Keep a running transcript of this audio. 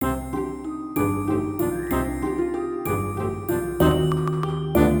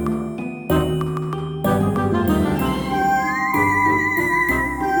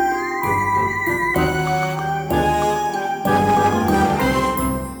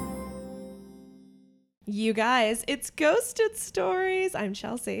You guys, it's Ghosted Stories. I'm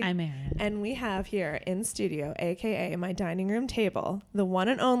Chelsea. I'm Erin. And we have here in studio, aka my dining room table, the one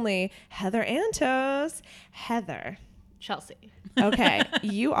and only Heather Antos. Heather. Chelsea. Okay,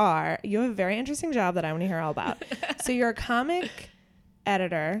 you have a very interesting job that I want to hear all about. So you're a comic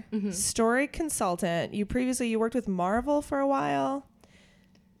editor, story consultant. You worked with Marvel for a while.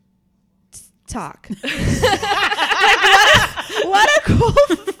 Talk. What a cool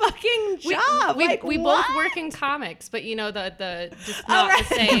fucking job. We both work in comics, but you know the just not the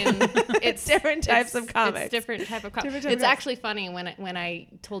same. It's different types of comics. It's different type of comics. It's actually funny when I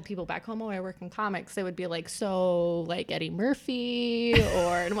told people back home, oh, I work in comics, they would be like, so like Eddie Murphy,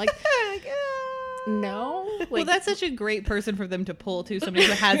 and I'm like, no. Well, that's such a great person for them to pull to, somebody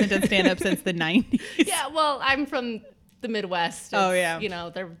who hasn't done stand up since the 90s. Yeah, well, I'm from the Midwest. Oh yeah, you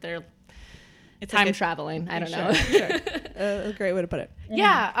know they're. It's time like traveling. I don't know. Sure. A great way to put it.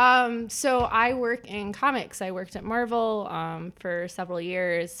 Yeah. So I work in comics. I worked at Marvel for several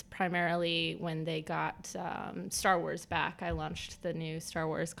years, primarily when they got Star Wars back. I launched the new Star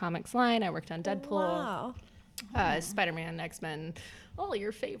Wars comics line. I worked on Deadpool, Spider-Man, X-Men, all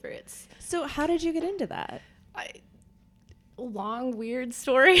your favorites. So how did you get into that? Long, weird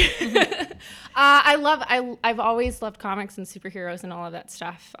story. I've always loved comics and superheroes and all of that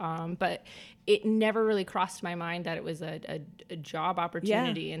stuff. But it never really crossed my mind that it was a job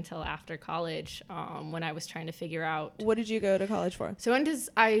opportunity until after college, when I was trying to figure out. What did you go to college for? So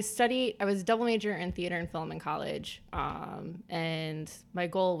I was a double major in theater and film in college. And my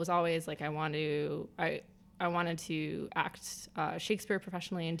goal was always like, I wanted to act Shakespeare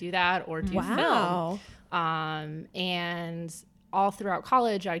professionally and do that, or do film. And all throughout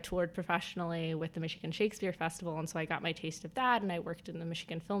college, I toured professionally with the Michigan Shakespeare Festival. And so I got my taste of that, and I worked in the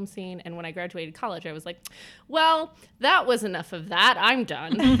Michigan film scene. And when I graduated college, I was like, well, that was enough of that. I'm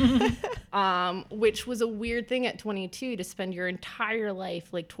done. Which was a weird thing at 22, to spend your entire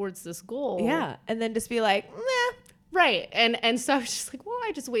life like towards this goal. Yeah. And then just be like, meh. Right. And so I was just like, well,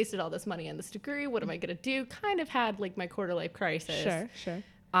 I just wasted all this money on this degree. What am I going to do? Kind of had like my quarter life crisis. Sure.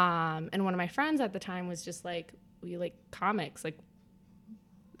 And one of my friends at the time was just like, we like comics. Like,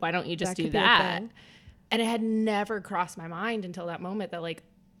 why don't you just do that? And it had never crossed my mind until that moment that like,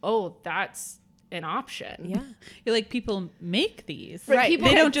 oh, that's an option. Yeah. You're like, people make these. Right.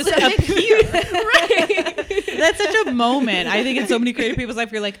 They don't just appear. Right. That's such a moment. I think in so many creative people's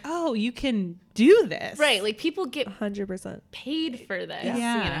life, you're like, oh, you can do this. Right. Like people get 100% paid for this, you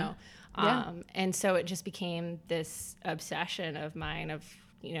know? And so it just became this obsession of mine of,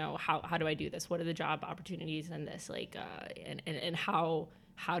 you know, how do I do this? What are the job opportunities in this? Like, and how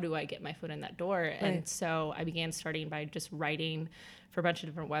do I get my foot in that door? Right. And so I began starting by just writing for a bunch of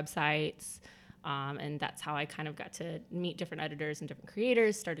different websites. And that's how I kind of got to meet different editors and different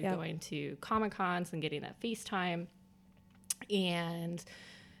creators, started going to Comic-Cons and getting that FaceTime. And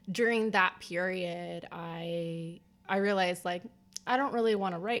during that period, I realized, like, I don't really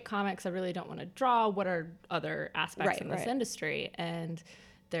want to write comics. I really don't want to draw. What are other aspects in this industry? And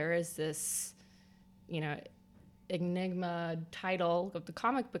there is this, you know, enigma title of the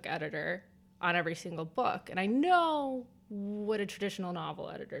comic book editor on every single book. And I know what a traditional novel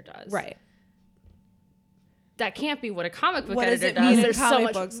editor does. Right. That can't be what a comic book what editor does. There's so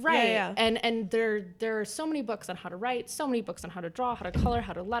much, books. right? Yeah. And there are so many books on how to write, so many books on how to draw, how to color,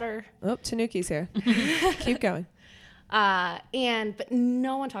 how to letter. Oh, Tanuki's here. Keep going. But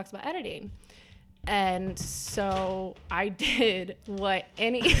no one talks about editing. And so I did what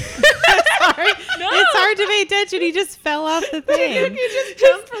any... Sorry. No. It's hard to pay attention. He just fell off the thing. He just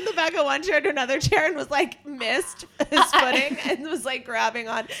jumped from the back of one chair to another chair and was like missed his footing and was like grabbing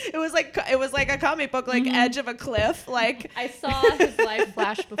on. It was like a comic book, like edge of a cliff. Like I saw his life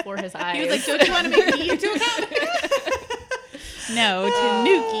flash before his eyes. He was like, don't you want to make me into a comic? No,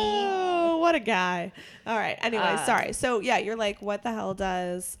 Tanuki. Oh, what a guy. All right. Anyway, sorry. So yeah, you're like, what the hell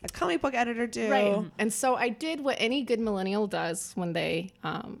does a comic book editor do? Right. And so I did what any good millennial does when they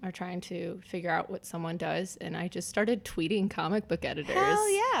are trying to figure out what someone does. And I just started tweeting comic book editors. Hell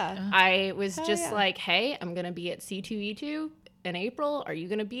yeah. I was just like, hey, I'm going to be at C2E2 in April. Are you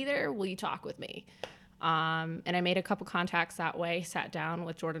going to be there? Will you talk with me? And I made a couple contacts that way, sat down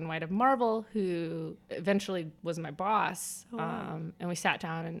with Jordan White of Marvel, who eventually was my boss. Oh, wow. And we sat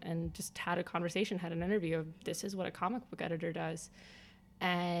down and just had a conversation, had an interview of this is what a comic book editor does.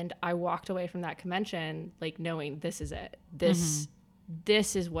 And I walked away from that convention like knowing this is it. This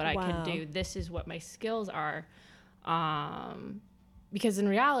is what I can do. This is what my skills are. Because in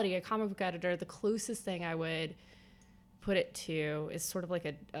reality, a comic book editor, the closest thing I would put it to is sort of like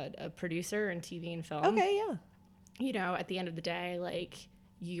a producer in TV and film. Okay, yeah. You know, at the end of the day, like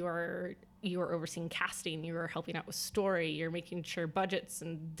you're you're overseeing casting, you're helping out with story, you're making sure budgets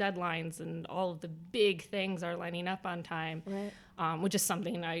and deadlines and all of the big things are lining up on time, Right. Which is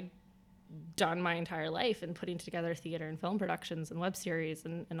something I've done my entire life, and putting together theater and film productions and web series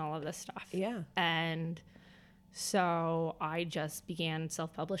and all of this stuff. Yeah. And so I just began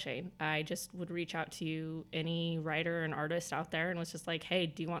self-publishing. I just would reach out to any writer and artist out there and was just like, hey,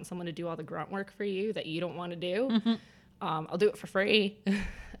 do you want someone to do all the grunt work for you that you don't want to do? Mm-hmm. I'll do it for free.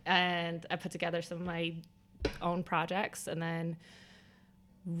 And I put together some of my own projects. And then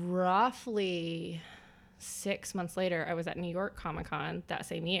roughly 6 months later, I was at New York Comic Con that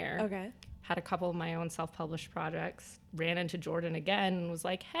same year. Okay. Had a couple of my own self-published projects, ran into Jordan again and was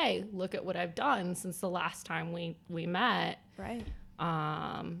like, hey, look at what I've done since the last time we met. Right.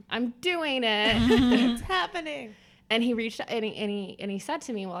 I'm doing it. It's happening. And he reached out and he said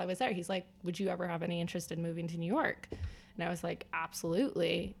to me while I was there, he's like, would you ever have any interest in moving to New York? And I was like,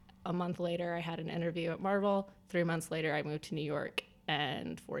 absolutely. A month later, I had an interview at Marvel. 3 months later, I moved to New York.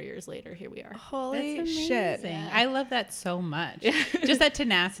 And 4 years later, here we are. Holy That's shit. amazing. I love that so much. Just that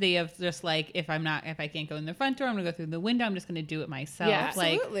tenacity of just like, if I can't go in the front door, I'm gonna go through the window. I'm just gonna do it myself. Yeah,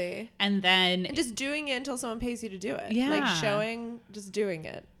 Absolutely. And then And just doing it until someone pays you to do it. Yeah. Like showing, just doing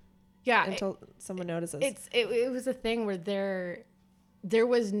it Yeah. until someone notices. It was a thing where there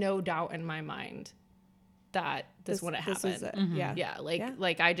was no doubt in my mind that this wouldn't happen. This was it. Mm-hmm. Yeah. Yeah,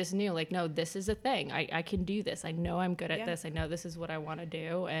 like I just knew, like, no, this is a thing. I can do this. I know I'm good at this. I know this is what I want to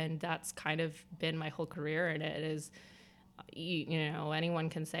do, and that's kind of been my whole career. And it is, you know, anyone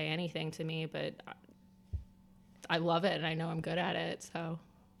can say anything to me, but I love it, and I know I'm good at it. So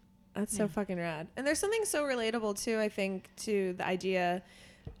That's so fucking rad. And there's something so relatable too, I think, to the idea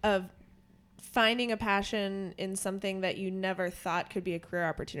of finding a passion in something that you never thought could be a career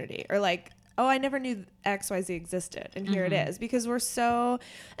opportunity, or like, oh, I never knew XYZ existed, and here it is. Because we're so,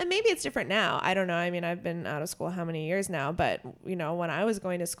 and maybe it's different now. I don't know. I mean, I've been out of school how many years now, but you know, when I was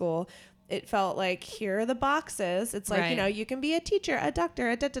going to school, it felt like, here are the boxes. It's like, you know, you can be a teacher, a doctor,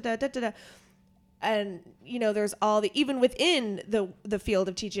 a da-da-da-da-da-da. And, you know, there's all the, even within the field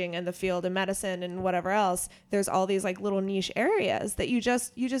of teaching and the field of medicine and whatever else, there's all these like little niche areas that you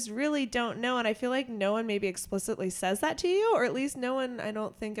just really don't know. And I feel like no one maybe explicitly says that to you, or at least no one, I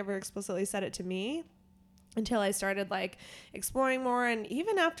don't think, ever explicitly said it to me until I started like exploring more. And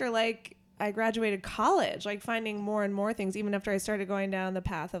even after like I graduated college, like finding more and more things, even after I started going down the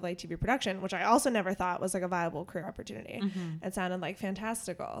path of like TV production, which I also never thought was like a viable career opportunity. It sounded like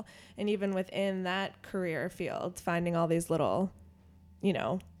fantastical. And even within that career field, finding all these little, you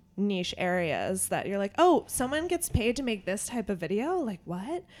know, niche areas that you're like, oh, someone gets paid to make this type of video? Like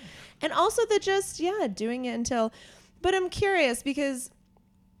what? And also the just, doing it until, but I'm curious because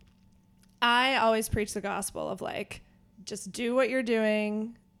I always preach the gospel of like, just do what you're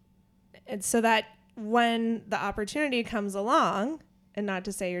doing. And so that when the opportunity comes along, and not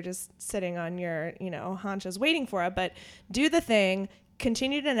to say you're just sitting on your, you know, haunches waiting for it, but do the thing,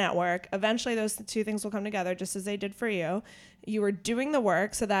 continue to network. Eventually those two things will come together just as they did for you. You were doing the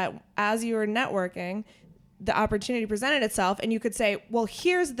work so that as you were networking, the opportunity presented itself and you could say, well,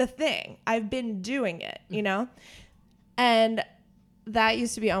 here's the thing. I've been doing it, you know? And that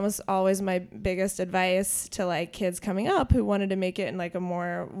used to be almost always my biggest advice to like kids coming up who wanted to make it in like a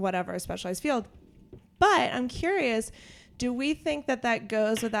more whatever specialized field. But I'm curious, do we think that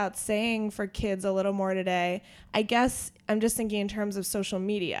goes without saying for kids a little more today? I guess I'm just thinking in terms of social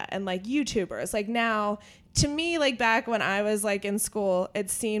media and like YouTubers. Like now, to me, like back when I was like in school, it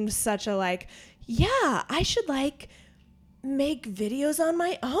seemed such a like, yeah, I should like make videos on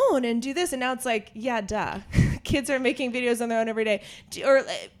my own and do this. And now it's like, yeah, duh. Kids are making videos on their own every day. Or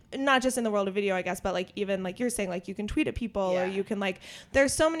not just in the world of video, I guess, but like even like you're saying, like you can tweet at people or you can like,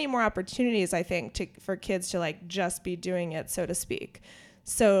 there's so many more opportunities, I think, for kids to like just be doing it, so to speak.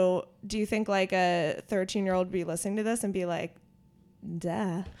 So do you think like a 13-year-old would be listening to this and be like,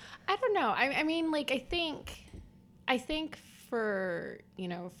 duh? I don't know. I mean, like, I think for, you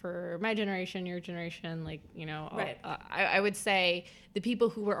know, for my generation, your generation, like, you know, right. I would say the people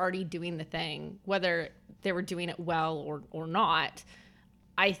who were already doing the thing, whether they were doing it well or not,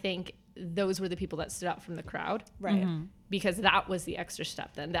 I think those were the people that stood out from the crowd. Right. Mm-hmm. Because that was the extra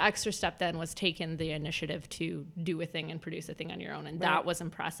step then. The extra step then was taking the initiative to do a thing and produce a thing on your own. And that was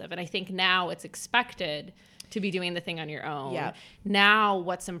impressive. And I think now it's expected to be doing the thing on your own. Yeah. Now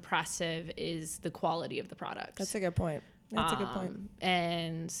what's impressive is the quality of the product. That's a good point. That's a good point.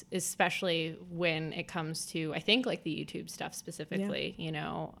 And especially when it comes to, I think, like the YouTube stuff specifically, you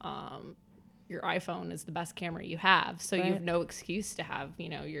know, your iPhone is the best camera you have. So you Right. have no excuse to have, you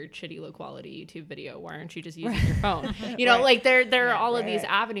know, your shitty low quality YouTube video. Why aren't you just using your phone? You know, Right. like there are all of right, these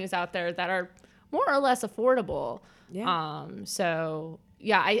right. avenues out there that are more or less affordable. Yeah. So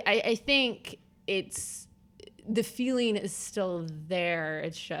yeah, I think it's, the feeling is still there.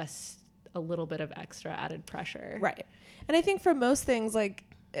 It's just a little bit of extra added pressure. Right. And I think for most things, like,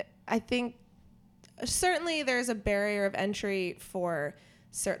 I think certainly there's a barrier of entry for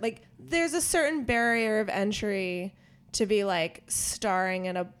like, there's a certain barrier of entry to be like starring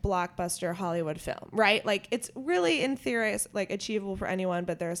in a blockbuster Hollywood film, right? Like, it's really in theory like achievable for anyone,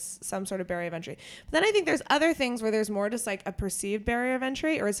 but there's some sort of barrier of entry. But then I think there's other things where there's more just like a perceived barrier of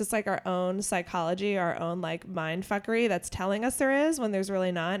entry, or it's just like our own psychology, our own like mind fuckery that's telling us there is, when there's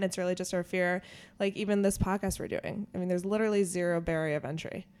really not. And it's really just our fear. Like, even this podcast we're doing, I mean, there's literally zero barrier of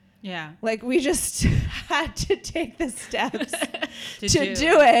entry. Yeah. Like, we just had to take the steps To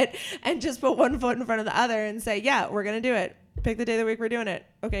do it, and just put one foot in front of the other and say, yeah, we're going to do it. Pick the day of the week we're doing it.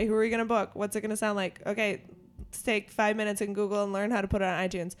 Okay, who are we going to book? What's it going to sound like? Okay, let's take 5 minutes in Google and learn how to put it on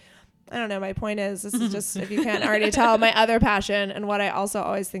iTunes. I don't know. My point is, this is just, if you can't already tell, my other passion, and what I also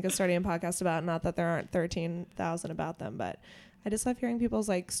always think of starting a podcast about. Not that there aren't 13,000 about them, but I just love hearing people's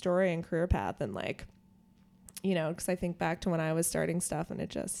like story and career path, and like, you know, because I think back to when I was starting stuff, and I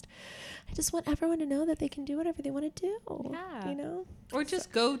just want everyone to know that they can do whatever they want to do. Yeah. You know? Or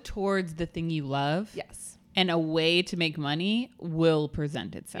just go towards the thing you love. Yes. And a way to make money will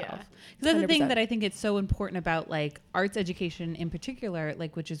present itself. Yeah. 'Cause that's the thing 100%. that I think it's so important about like arts education in particular,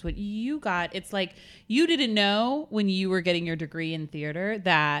 like, which is what you got. It's like, you didn't know when you were getting your degree in theater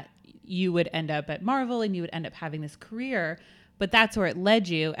that you would end up at Marvel and you would end up having this career, but that's where it led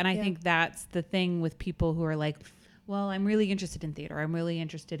you. And I Yeah. think that's the thing with people who are like, well, I'm really interested in theater. I'm really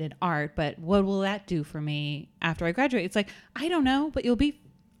interested in art, but what will that do for me after I graduate? It's like, I don't know, but you'll be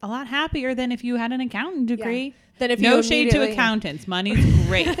a lot happier than if you had an accounting degree. Then if No you shade to immediately- accountants. Money's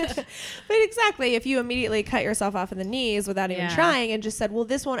great. But exactly, if you immediately cut yourself off in the knees without even Yeah. trying, and just said, well,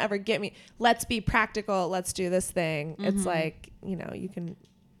 this won't ever get me. Let's be practical. Let's do this thing. Mm-hmm. It's like, you know, you can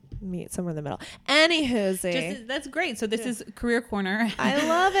meet somewhere in the middle. Anywho, That's great. So this is Career Corner I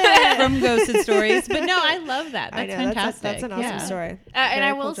love it. from Ghosted Stories. But no, I love that. I That's know, fantastic. That's an awesome Yeah. story. And Very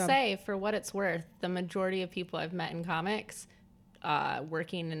I cool will job. say, for what it's worth, the majority of people I've met in comics,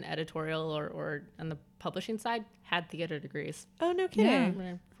 working in editorial or on the publishing side, had theater degrees. Oh, no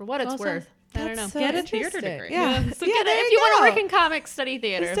kidding. For what it's Awesome. worth. I don't know. That's so Get a theater interesting. degree. Yeah. So Yeah, get it. there If you want to go. work in comics, study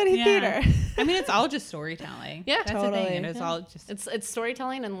theater. Study Yeah. theater. I mean, it's all just storytelling. Yeah. That's the Totally. thing. And it's Yeah. all just It's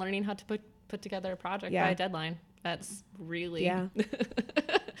storytelling and learning how to put together a project Yeah. by a deadline. That's really Yeah.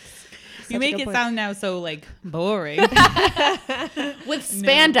 you make it sound now so like boring. with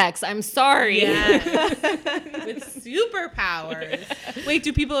spandex. I'm sorry. With superpowers. Wait,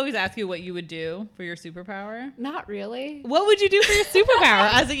 do people always ask you what you would do for your superpower? Not really. What would you do for your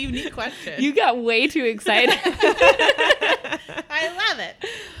superpower? As a unique question. You got way too excited. I love it.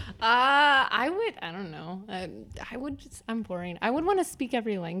 I don't know. I'm boring. I would want to speak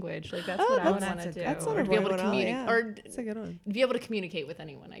every language. Like, that's what I would want to do. That's not Or a be able to boring one, communicate. yeah. Or That's a good one. be able to communicate with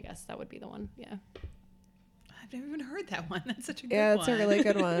anyone, I guess. That would be the one. Yeah. I've never even heard that one. That's such a good Yeah, one. it's a really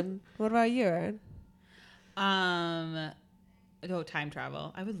good one. What about you, Erin? Time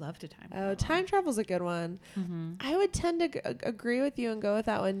travel. I would love to time travel. Oh, time travel's a good one. Mm-hmm. I would tend to agree with you and go with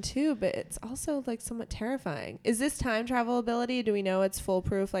that one too, but it's also like somewhat terrifying. Is this time travel ability? Do we know it's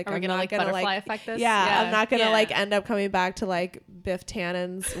foolproof? Like, Are we I'm gonna not like gonna butterfly like, effect this? yeah, I'm not gonna Yeah. like end up coming back to like Biff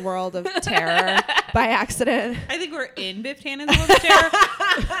Tannen's world of terror by accident. I think we're in Biff Tannen's World of Terror.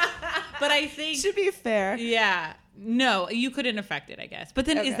 But I think, To be fair, yeah. No, you couldn't affect it, I guess. But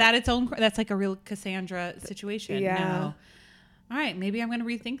then Okay. is that its own? That's like a real Cassandra situation. Yeah. No. All right, maybe I'm going to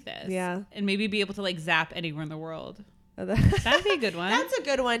rethink this. Yeah. And maybe be able to like zap anywhere in the world. that's That'd be a good one. a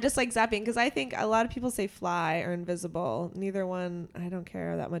good one. Just like zapping, because I think a lot of people say fly or invisible. Neither one. I don't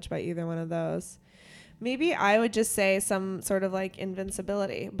care that much about either one of those. Maybe I would just say some sort of like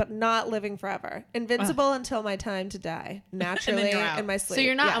invincibility, but not living forever. Invincible until my time to die, naturally you're out. in my sleep. So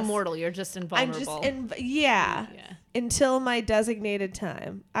you're not Yes. immortal. You're just I'm invulnerable. just yeah. Yeah. Until my designated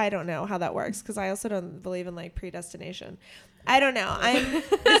time. I don't know how that works because I also don't believe in like predestination. I don't know.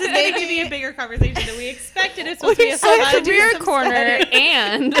 This is going to be a bigger conversation than we expected. It's supposed to be a I have to fun do Career some corner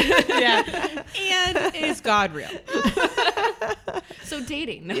and yeah. And is God real? so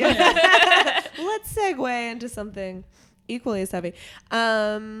dating. Let's segue into something equally as heavy.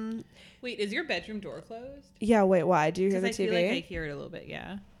 Wait, is your bedroom door closed? Yeah, wait, why? Do you hear Because the I TV? feel like I hear it a little bit,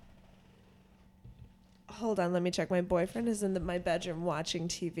 yeah. Hold on, let me check. My boyfriend is in my bedroom watching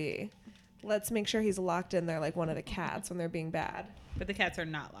TV. let's make sure he's locked in there like one of the cats when they're being bad. But the cats are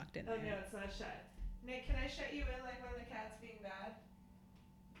not locked in Oh, there. no, it's not shut. Nick, can I shut you in like one of the cats being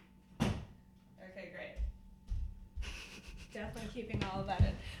bad? Okay, great. Definitely keeping all of that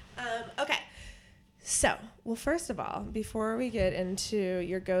in. Okay. So, well, first of all, before we get into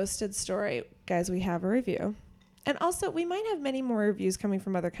your ghosted story, guys, we have a review. And also, we might have many more reviews coming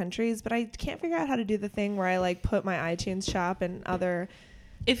from other countries, but I can't figure out how to do the thing where I like put my iTunes shop in other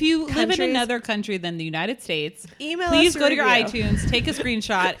If you live in countries. another country than the United States, Email please us go to your review. iTunes, take a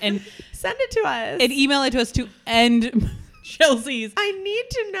screenshot, and Send it to us. email it to us to end Chelsea's. I need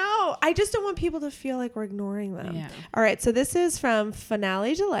to know. I just don't want people to feel like we're ignoring them. Yeah. All right. So this is from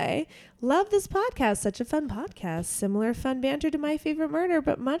Finale Delay. Love this podcast. Such a fun podcast. Similar fun banter to My Favorite Murder,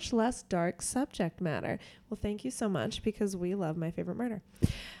 but much less dark subject matter. Well, thank you so much because we love My Favorite Murder.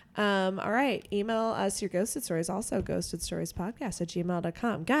 All right. Email us your ghosted stories. Also,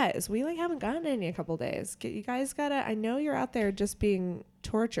 ghostedstoriespodcast@gmail.com. Guys, we like haven't gotten any in a couple days. You guys gotta. I know you're out there just being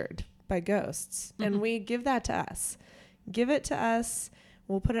tortured by ghosts, and we give that to us. Give it to us.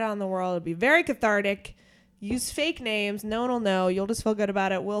 We'll put it out in the world. It'll be very cathartic. Use fake names. No one will know. You'll just feel good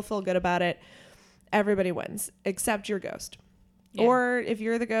about it. We'll feel good about it. Everybody wins, except your ghost. Yeah. Or if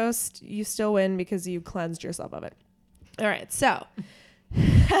you're the ghost, you still win because you cleansed yourself of it. All right. So,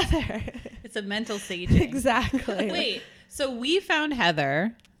 Heather. It's a mental staging. Exactly. Wait, so we found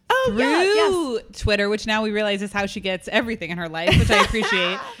Heather Oh, through yeah. Yes. Twitter, which now we realize is how she gets everything in her life, which I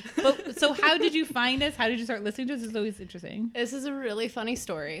appreciate. But so how did you find us? How did you start listening to us? It's always interesting. This is a really funny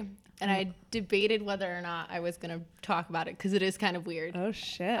story. And I debated whether or not I was going to talk about it because it is kind of weird. Oh,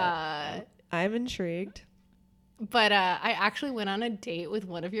 shit. Uh, I'm intrigued. but I actually went on a date with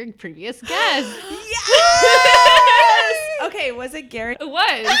one of your previous guests. Yes! Okay, was it Gary? It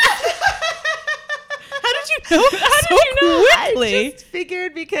was. How did you know? How did you know? Quickly. I just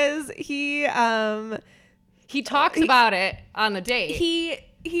figured because he He talks about it on the date.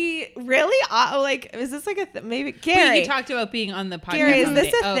 he really like, is this like a maybe Gary? Wait, he talked about being on the podcast. Gary, is on this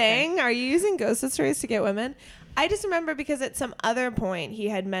date. a Okay. thing? Are you using ghosted stories to get women? I just remember because at some other point he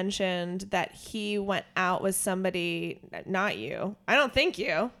had mentioned that he went out with somebody, not you. I don't think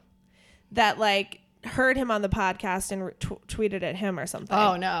you, that like heard him on the podcast and tweeted at him or something.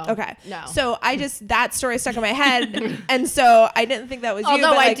 Oh, no. Okay. No. So I just, that story stuck in my head. And so I didn't think that was you. Although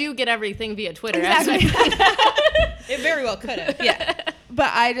but, I like, do get everything via Twitter. Exactly. It very well could have. Yeah.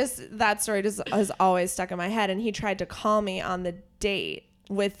 But that story just has always stuck in my head. And he tried to call me on the date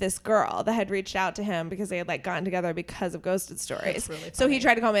with this girl that had reached out to him because they had like gotten together because of ghosted stories. Really so he funny.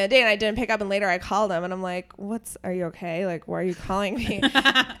 tried to call me on a date and I didn't pick up, and later I called him and I'm like, are you okay? Like, why are you calling me?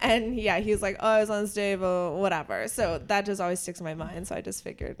 And yeah, he was like, oh, I was on this date, but whatever. So that just always sticks in my mind. So I just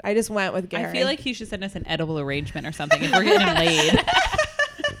figured, I just went with Gary. I feel like he should send us an edible arrangement or something if we're getting laid.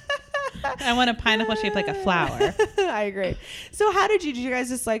 I want a pineapple shaped like a flower. I agree. So how did you guys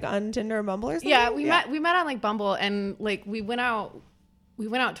just like on Tinder or Bumble or something? Yeah, we met on like Bumble, and like we went out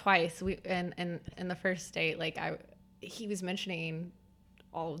twice. And the first date, like he was mentioning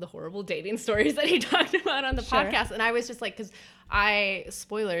all of the horrible dating stories that he talked about on the Sure. podcast, and I was just like, because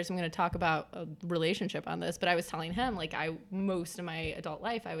spoilers, I'm going to talk about a relationship on this, but I was telling him like most of my adult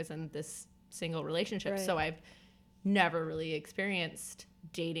life I was in this single relationship, Right. so I've never really experienced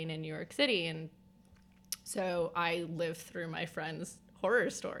dating in New York City, and so I lived through my friends' horror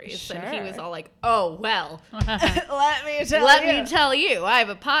stories, and he was Sure. all like, "Oh well, Let me tell you, I have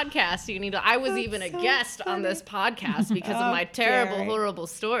a podcast. You need to." I was even a so guest on this podcast because of Oh, my terrible, Gary. horrible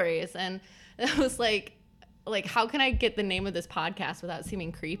stories, and it was like, how can I get the name of this podcast without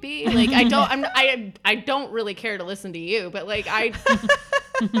seeming creepy? Like, I don't really care to listen to you, but like,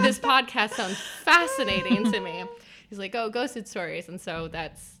 this podcast sounds fascinating to me. He's like, "Oh, ghosted stories," and so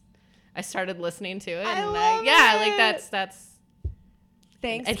I started listening to it, and love like it. that's.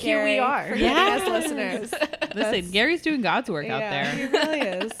 Thanks, And here we Gary, are. for Yeah. giving us listeners. Listen, Gary's doing God's work out Yeah, there. he really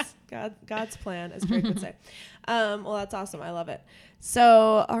is. God's plan, as Drake would say. Well, that's awesome. I love it.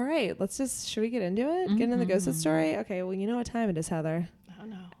 So, all right, should we get into it? Get into the ghosted story? Okay, well, you know what time it is, Heather. Oh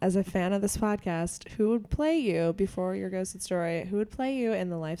no. As a fan of this podcast, who would play you before your ghosted story? Who would play you in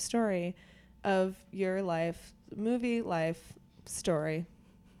the life story of your movie life story,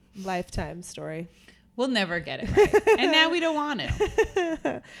 lifetime story? We'll never get it right. And now we don't want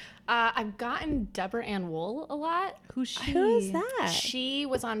to. I've gotten Deborah Ann Wool a lot. Who's she? Who's that? She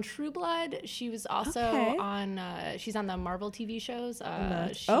was on True Blood. She was also Okay. on. She's on the Marvel TV shows.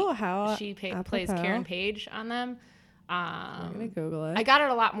 How she plays apropos. Karen Page on them. I'm gonna Google it. I got it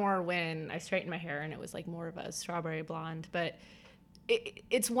a lot more when I straightened my hair and it was like more of a strawberry blonde. But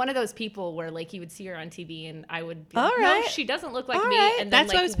it's one of those people where like you would see her on TV and I would be All like, right. no, she doesn't look like All me. right. And then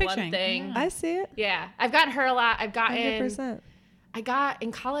That's what I like was picturing. one thing. I see it. Yeah. I've gotten her a lot. I've gotten 100%.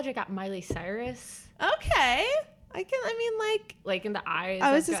 in college I got Miley Cyrus. Okay. Like in the eyes.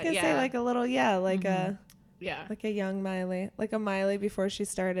 I was I've just got- gonna say like a little, like yeah. a young Miley, like a Miley before she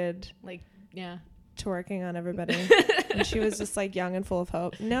started Like yeah. twerking on everybody. And she was just like young and full of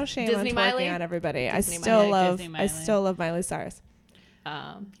hope. No shame Disney on twerking Miley? on everybody. Disney Miley. I still love Miley Cyrus.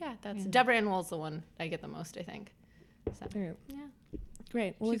 Yeah, that's Deborah Ann Wool's the one I get the most, I think. So, All right. yeah.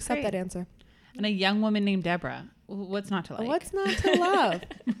 Great. We'll She's accept great. that answer. And a young woman named Deborah. What's not to like? What's not to love?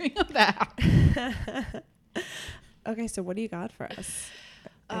 Bring them back. Okay, so what do you got for us?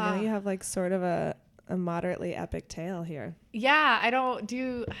 I know you have like sort of a moderately epic tale here. Yeah, I don't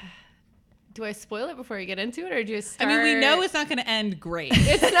do. Do I spoil it before we get into it, or do you start? I mean, we know it's not going to end great.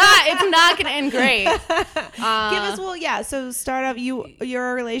 It's not going to end great. Give us, so start off.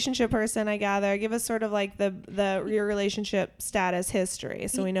 You're a relationship person, I gather. Give us sort of like your relationship status history,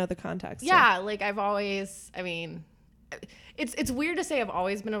 so we know the context. Yeah, like I've always. I mean, it's weird to say I've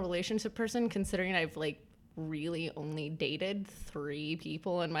always been a relationship person, considering I've like really only dated 3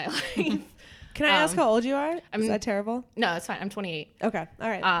 people in my life. Can I ask how old you are? Is that terrible? No, it's fine. I'm 28. Okay, all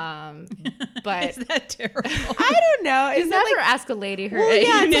right. But Is that terrible? I don't know. you Is never that like? ask a lady her Well, age.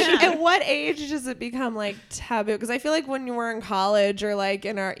 yeah. It's like, at what age does it become like taboo? Because I feel like when we're in college or like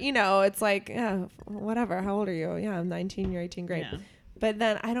in our, it's like, yeah, whatever. How old are you? Yeah, I'm 19. You're 18. Great. Yeah. But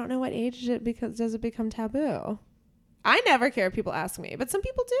then I don't know what age does it become taboo. I never care if people ask me, but some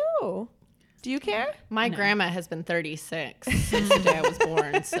people do. Do you care? My grandma has been 36 since the day I was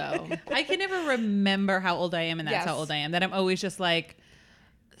born, so I can never remember how old I am, and that's Yes. how old I am. That I'm always just like,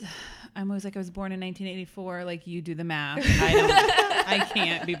 I'm always like, I was born in 1984. Like, you do the math. I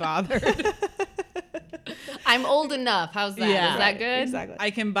can't be bothered. I'm old enough. How's that? Yeah. Is that good? Exactly.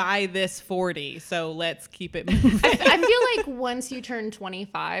 I can buy this 40, so let's keep it moving. I feel like once you turn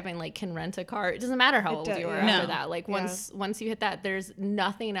 25 and like can rent a car, it doesn't matter how old you are yeah. after No. that. Like once you hit that, there's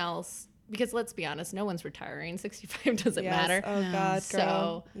nothing else. Because let's be honest, no one's retiring. 65 doesn't Yes. matter. Oh God,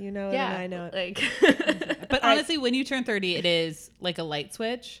 girl. So, you know it yeah, and I know it. like But honestly, when you turn 30, it is like a light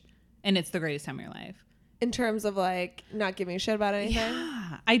switch, and it's the greatest time of your life. In terms of like not giving a shit about anything.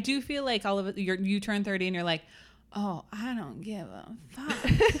 Yeah. I do feel like all of it, you turn 30 and you're like, oh, I don't give a fuck.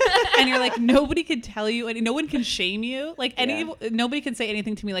 And you're like, nobody can tell you, and no one can shame you. Like nobody can say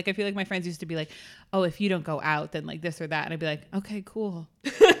anything to me. Like, I feel like my friends used to be like, oh, if you don't go out, then like this or that. And I'd be like, okay, cool.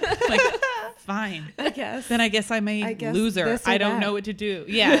 Like, fine. I guess. Then I guess I'm a guess loser. this or I don't that. know what to do.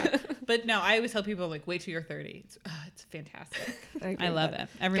 Yeah. But no, I always tell people like, wait till you're 30. It's fantastic. agree I with love that. it.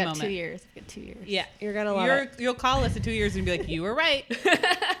 Every got moment. 2 years. Got 2 years. Yeah. You're gonna love it. You'll call us in 2 years and be like, you were right.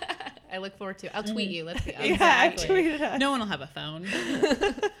 I look forward to it. I'll tweet you. Let's be honest. Yeah, Exactly. tweet it out. No one will have a phone.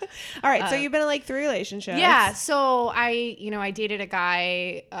 All right, so you've been in like 3 relationships. Yeah, so I dated a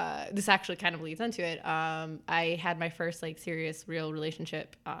guy. This actually kind of leads into it. I had my first like serious, real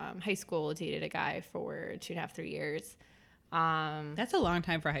relationship. High school, dated a guy for 2.5, 3 years. That's a long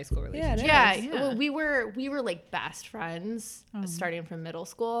time for a high school relationship. Yeah, it Yeah, Yeah. well, we were like best friends starting from middle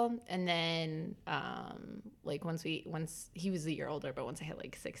school, and then like once he was a year older, but once I hit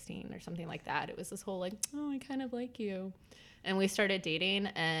like 16 or something like that, it was this whole like, oh, I kind of like you, and we started dating,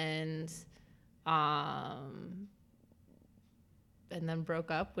 and then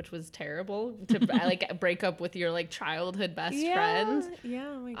broke up, which was terrible to like break up with your like childhood best friend. Yeah,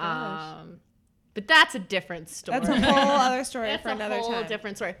 oh my gosh. But that's a different story. That's a whole other story That's for a another whole time.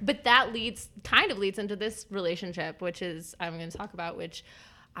 different story. But that kind of leads into this relationship, which is I'm going to talk about, which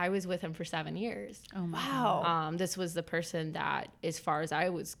I was with him for 7 years. Oh my Wow. This was the person that, as far as I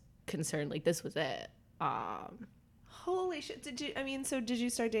was concerned, like this was it. Holy shit. Did you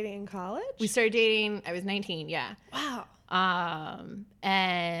start dating in college? We started dating. I was 19. Yeah. Wow.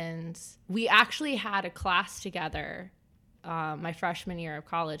 And we actually had a class together my freshman year of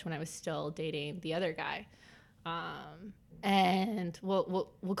college when I was still dating the other guy. And we'll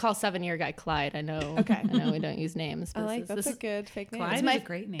call 7-year guy Clyde. I know. Okay. I know we don't use names. But I like that's a good fake name. Clyde my- is a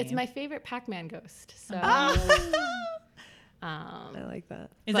great name. It's my favorite Pac-Man ghost. So I like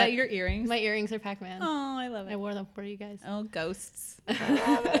that. Is but that your earrings? my earrings are Pac-Man. Oh, I love I it. wore them for you guys. Oh, ghosts.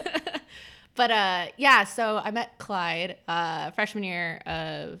 But yeah, so I met Clyde freshman year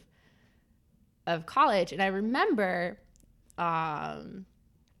of college, and I remember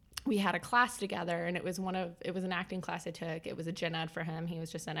we had a class together, and it was an acting class I took. It was a gen ed for him. He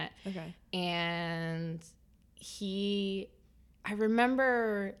was just in it. Okay. And I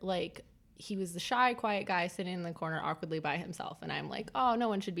remember like he was the shy, quiet guy sitting in the corner awkwardly by himself. And I'm like, oh, no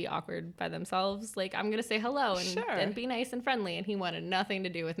one should be awkward by themselves. Like, I'm going to say hello and be nice and friendly. And he wanted nothing to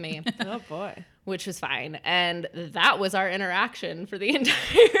do with me. Oh, boy. Which was fine. And that was our interaction for the entire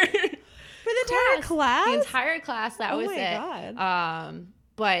class. The entire class. That was it. Oh, my God.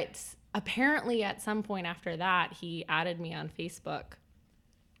 But apparently at some point after that, he added me on Facebook.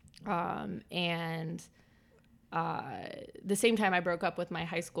 And the same time I broke up with my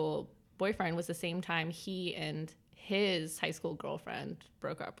high school boyfriend was the same time he and his high school girlfriend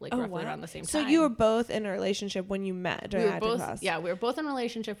broke up, like roughly around the same time. So you were both in a relationship when you met during acting class? Yeah, we were both in a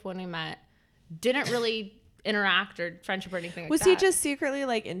relationship when we met. Didn't really interact or friendship or anything like that. Was he just secretly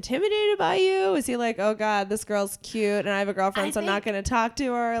like intimidated by you? Was he like, oh God, this girl's cute and I have a girlfriend, so I'm not going to talk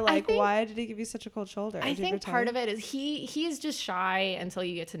to her? Like, why did he give you such a cold shoulder? I think part of it is he is just shy until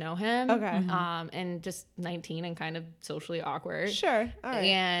you get to know him. Okay. And just 19 and kind of socially awkward. Sure. All right.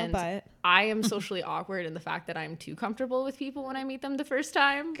 And I'll buy it. I am socially awkward in the fact that I'm too comfortable with people when I meet them the first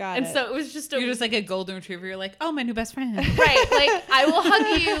time. Got it. So it was just you're just like a golden retriever. You're like, oh, my new best friend. Right. Like, I will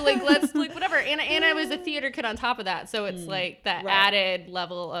hug you. Like, let's, like, whatever. And I was a theater kid on top of that. So it's like that added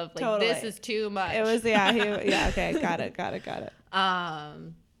level of like, this is too much. It was, okay. Got it.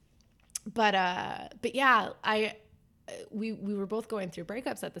 But yeah, we were both going through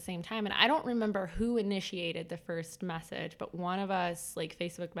breakups at the same time, and I don't remember who initiated the first message, but one of us like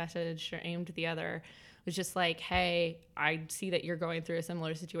Facebook messaged or aimed at the other, was just like, hey, I see that you're going through a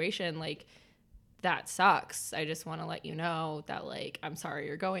similar situation, like that sucks. I just want to let you know that like I'm sorry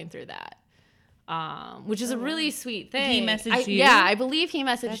you're going through that. Which is a really sweet thing. He messaged you? Yeah, I believe he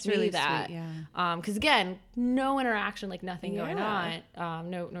messaged That's me really that. sweet, yeah. Because again, no interaction, like nothing going on,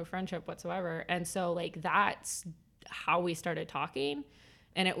 no friendship whatsoever, and so like that's how we started talking,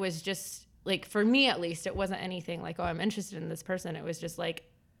 and it was just like, for me at least, it wasn't anything like, oh, I'm interested in this person. It was just like,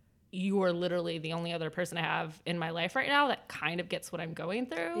 you are literally the only other person I have in my life right now that kind of gets what I'm going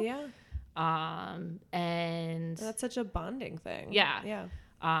through. Yeah. And that's such a bonding thing. Yeah. Yeah.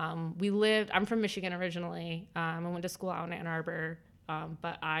 I'm from Michigan originally. I went to school out in Ann Arbor,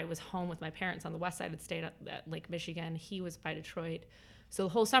 but I was home with my parents on the west side of the state at Lake Michigan. He was by Detroit. So the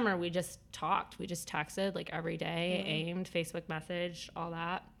whole summer we just talked. We just texted like every day, aimed, Facebook message, all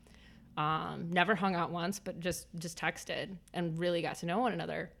that. Never hung out once, but just texted and really got to know one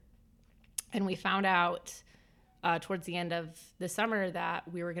another. And we found out towards the end of the summer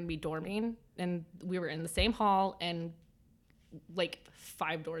that we were going to be dorming, and we were in the same hall and like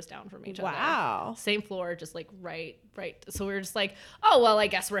 5 doors down from each other. Wow. Same floor, just like right. So we were just like, oh, well, I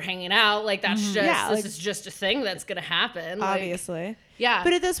guess we're hanging out. Like that's just, this is just a thing that's going to happen. Obviously. Like, yeah.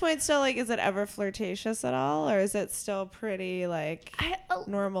 But at this point still, like, is it ever flirtatious at all? Or is it still pretty like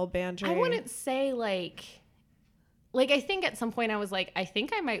normal banter? I wouldn't say like I think at some point I was like, I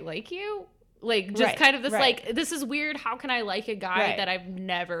think I might like you. Like just kind of this like, this is weird. How can I like a guy that I've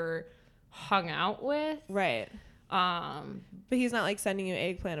never hung out with? Right. But he's not like sending you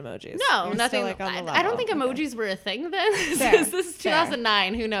eggplant emojis. No, You're nothing. Still, like, on the level. I don't think emojis were a thing then. This is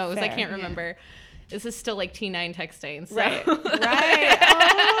 2009. Who knows? I can't remember. This is still like T9 texting. So. Right.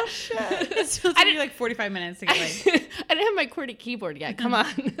 Oh shit! It still took you like 45 minutes to get like. I didn't have my QWERTY keyboard yet. Come on.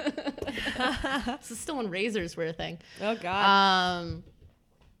 This is still when razors were a thing. Oh god.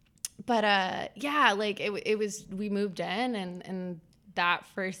 But yeah, like it was. We moved in, and that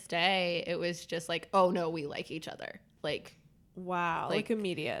first day, it was just like, oh no, we like each other. Like, wow, like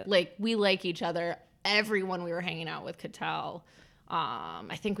immediate. Like we like each other. Everyone we were hanging out with could tell.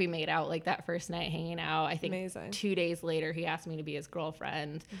 I think we made out like that first night hanging out. I think Amazing. 2 days later he asked me to be his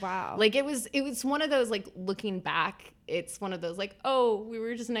girlfriend. Wow. Like it was one of those, like, looking back, it's one of those like, oh, we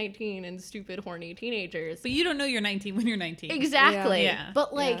were just 19 and stupid horny teenagers. But you don't know you're 19 when you're 19. Exactly. Yeah.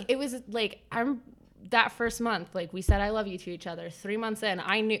 But like it was like that first month, like we said I love you to each other. 3 months in,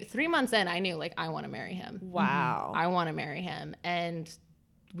 I knew like I want to marry him. Wow. I want to marry him. And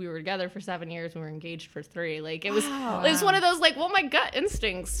we were together for 7 years. We were engaged for 3. Like it was one of those like, well, my gut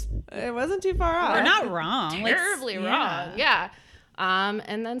instincts. It wasn't too far off. We're not wrong. Terribly wrong. Yeah.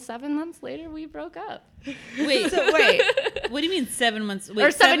 And then 7 months later we broke up. Wait. What do you mean 7 months? Wait,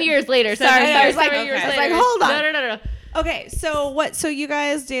 or 7 years later. Sorry. I was like, years later. like, hold on. No. Okay, so you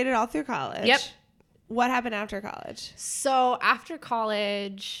guys dated all through college? Yep. What happened after college? So after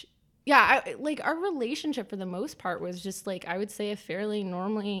college, yeah, our relationship for the most part was just like, I would say a fairly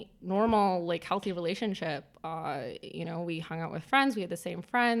normal, like healthy relationship. We hung out with friends. We had the same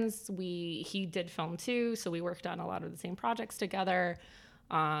friends. He did film too. So we worked on a lot of the same projects together.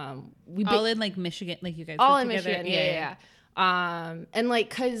 All in like Michigan, like you guys all in together. Michigan. Yeah. And like,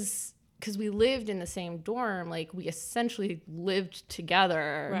 cause because we lived in the same dorm, like we essentially lived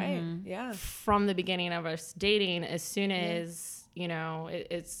together, Right. Yeah. from the beginning of us dating. As soon as you know,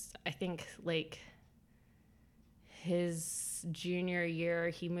 it's I think like his junior year,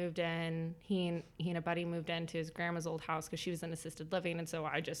 he moved in. He and a buddy moved into his grandma's old house because she was in assisted living, and so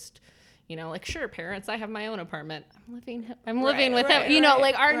I just, you know, like, sure, parents, I have my own apartment. I'm living with him. You know,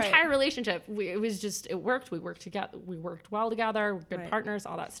 like our entire relationship, it worked. We worked together. We worked well together. We're good partners,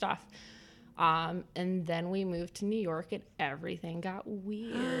 all that stuff. And then we moved to New York and everything got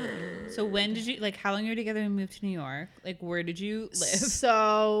weird. So when did you, like, how long you were together and moved to New York? Like, where did you live?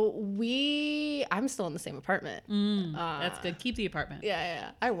 So I'm still in the same apartment. That's good. Keep the apartment.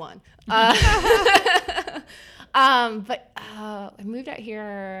 Yeah. I won. But I moved out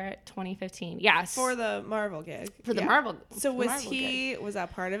here 2015. Yes. For the Marvel gig. For the Marvel. So was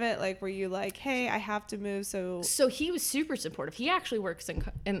that part of it? Like, were you like, hey, I have to move, so he was super supportive. He actually works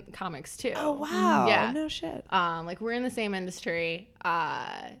in comics too. Oh, wow. Yeah. No shit. Like, we're in the same industry.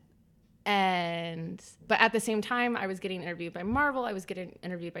 But at the same time, I was getting interviewed by Marvel. I was getting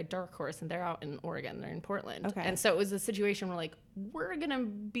interviewed by Dark Horse, and they're out in Oregon. They're in Portland. Okay. And so it was a situation where, like, we're going to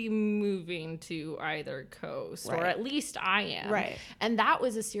be moving to either coast, or at least I am. Right. And that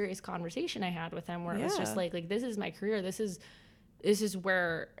was a serious conversation I had with him, where it was just like, this is my career. This is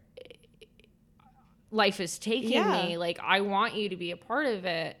where life is taking me. Like, I want you to be a part of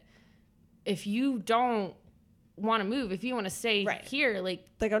it. If you don't want to move, if you want to stay here, like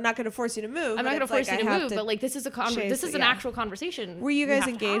I'm not going to force you to move. I'm not going to force you to move, but like, this is an actual conversation. Were you guys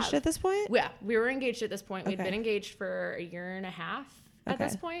engaged at this point? Yeah, we were engaged at this point. We'd been engaged for a year and a half at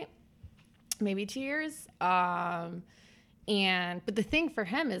this point, maybe 2 years. But the thing for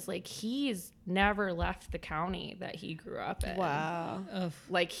him is, like, he's never left the county that he grew up in. Wow.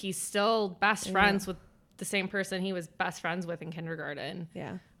 Like, he's still best friends with the same person he was best friends with in kindergarten.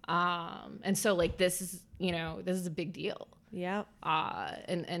 Yeah. And so, like, this is a big deal. Yeah.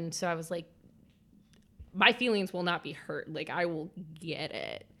 And so I was like, my feelings will not be hurt. Like, I will get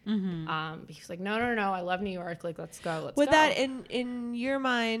it. But he was like, no, I love New York. Like, let's go. Let's go. Would that in your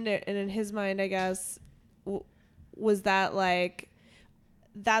mind and in his mind, I guess, was that like,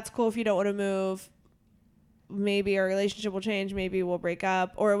 that's cool if you don't want to move, maybe our relationship will change, maybe we'll break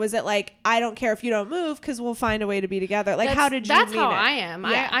up? Or was it like, I don't care if you don't move because we'll find a way to be together? Like, how did you That's mean how it? I am.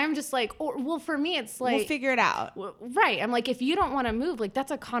 Yeah. I'm just like, well, for me, it's like, we'll figure it out. Right. I'm like, if you don't want to move, like,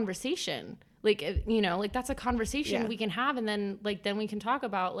 that's a conversation. Like, like, that's a conversation we can have. And then we can talk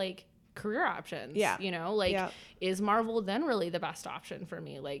about, like, career options. Yeah. Is Marvel then really the best option for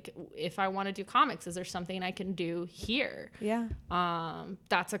me? Like, if I want to do comics, is there something I can do here? Yeah.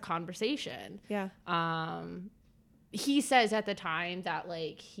 That's a conversation. Yeah. He says at the time that,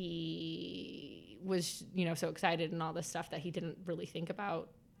 like, he was, so excited and all this stuff that he didn't really think about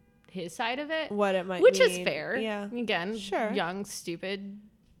his side of it. What it might Which mean. is fair. Yeah. Again, sure. Young, stupid.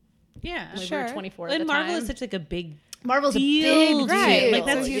 Yeah. Like, sure. we were 24 at And the Marvel time. is such, like, a big Marvel's deal, a big right? Like,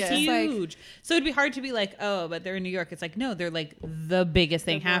 deal. that's Yeah. huge. So it'd be hard to be like, oh, but they're in New York. It's like, no, they're like the biggest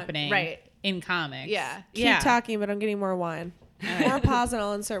thing happening, in comics. Yeah. Keep talking, but I'm getting more wine. Or pause and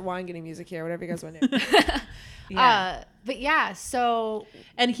I'll insert wine getting music here, whatever you guys want to do. But yeah, so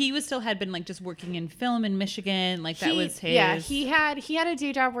and he had been like just working in film in Michigan, like that was his. Yeah, he had a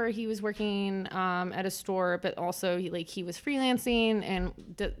day job where he was working at a store, but also he was freelancing and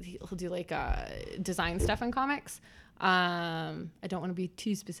he'll do like design stuff in comics. I don't want to be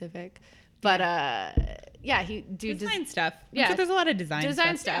too specific, but yeah, he do design stuff. Yeah, so there's a lot of design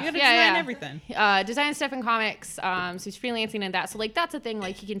stuff. You gotta design everything. Design stuff in comics. So he's freelancing in that. So like that's a thing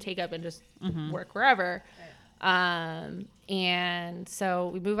like he can take up and just work wherever. And so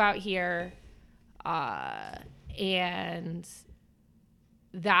we move out here, and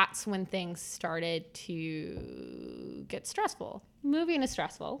that's when things started to get stressful. Moving is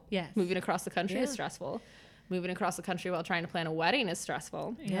stressful. Yes. Moving across the country is stressful. Moving across the country while trying to plan a wedding is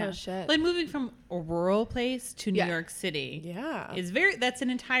stressful. Yeah. Oh, shit. Like moving from a rural place to New York City. Yeah. That's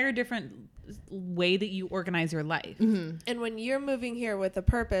an entire different way that you organize your life. And when you're moving here with a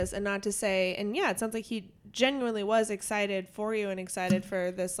purpose, and not to say, and yeah, it sounds like he genuinely was excited for you and excited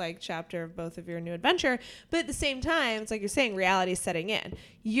for this like chapter of both of your new adventure, but at the same time, it's like you're saying, reality is setting in.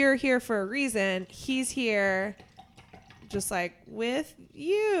 You're here for a reason. He's here just like with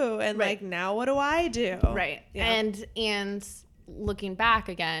you, and like, now what do I do? Right. Yeah. And looking back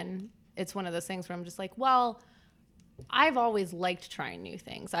again, it's one of those things where I'm just like, well, I've always liked trying new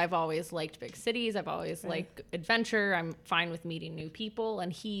things. I've always liked big cities. I've always liked adventure. I'm fine with meeting new people,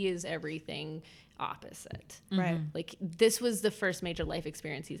 and he is everything opposite. Right. Like, this was the first major life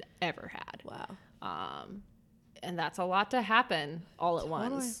experience he's ever had. Wow. And that's a lot to happen all at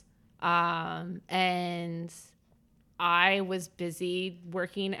once. And I was busy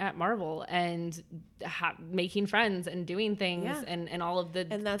working at Marvel and making friends and doing things and all of the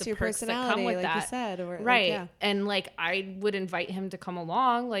and that's the your perks personality, that come with like that. you said, or right? Like, and like I would invite him to come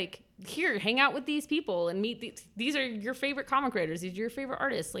along, like here, hang out with these people and meet these are your favorite comic writers, these are your favorite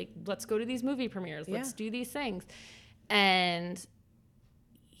artists. Like let's go to these movie premieres, let's do these things, and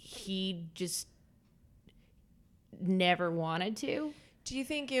he just never wanted to. Do you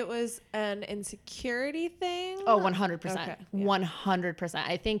think it was an insecurity thing? Oh, 100%. Okay, 100%.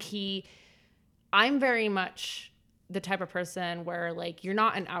 I think I'm very much the type of person where like you're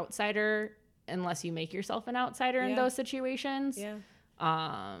not an outsider unless you make yourself an outsider in those situations. Yeah.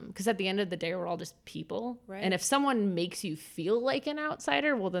 Because at the end of the day, we're all just people. Right. And if someone makes you feel like an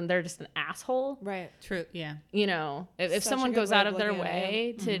outsider, well, then they're just an asshole. Right. True. Yeah. You know, if Such someone a good goes way out of of their looking at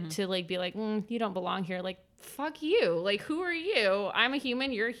it, way to like be like, you don't belong here. Like, fuck you. Like, who are you? I'm a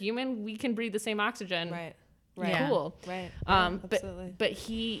human. You're a human. We can breathe the same oxygen. Right. Right. Yeah. Cool. Right. But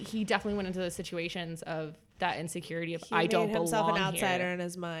he definitely went into those situations of that insecurity of He I don't made himself belong an outsider here. in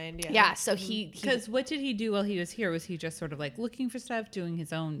his mind. Yeah. Yeah. So he Because what did he do while he was here? Was he just sort of like looking for stuff, doing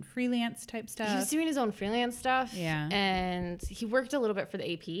his own freelance type stuff? he was doing his own freelance stuff. Yeah. And he worked a little bit for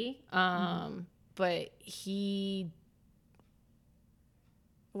the AP. But he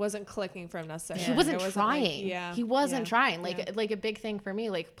wasn't clicking for him necessarily. he wasn't It like, trying. He wasn't trying. Yeah. Like a big thing for me,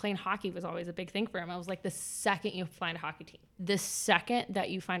 like playing hockey was always a big thing for him. I was like, the second you find a hockey team, the second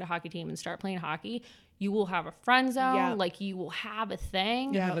that you find a hockey team and start playing hockey, you will have a friend zone. Yeah. Like you will have a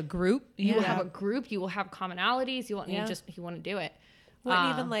thing. You have a group. You will have a group. You will have commonalities. You want you want to do it.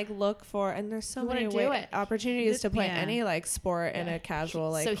 Wouldn't even like look for, and there's so many opportunities to play any like sport in a casual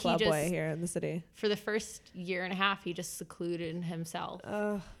like So club just, way here in the city. For the first year and a half, he just secluded himself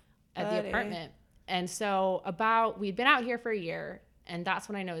at the apartment. And so we'd been out here for a year, and that's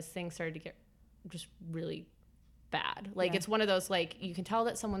when I noticed things started to get just really bad. Like it's one of those, like you can tell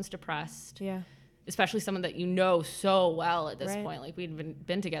that someone's depressed. Yeah. Especially someone that you know so well at this point. Like we'd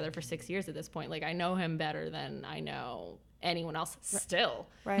been together for 6 years at this point. Like I know him better than I know anyone else still.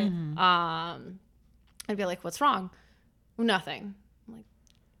 Right. Mm-hmm. I'd be like, what's wrong? Nothing. I'm like,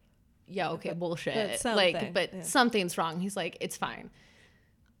 yeah, okay, bullshit. But something's wrong. He's like, it's fine.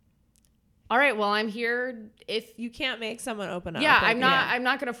 All right, well, I'm here. If you can't make someone open up. Yeah, I'm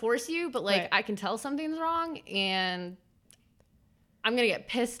not going to force you, but like I can tell something's wrong, and I'm going to get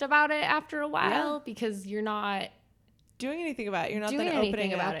pissed about it after a while because you're not doing anything about it. You're not doing then anything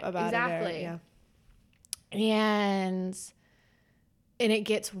opening about up it. about Exactly. it. And it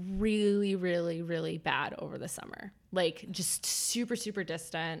gets really, really, really bad over the summer. Like just super, super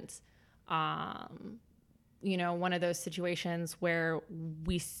distant. You know, one of those situations where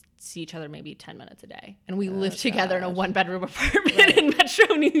we see each other maybe 10 minutes a day, and we live together in a 1-bedroom apartment in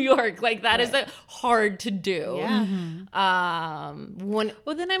Metro New York. Like that is hard to do. Yeah.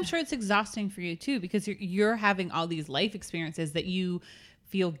 Well, then I'm sure it's exhausting for you too, because you're having all these life experiences that you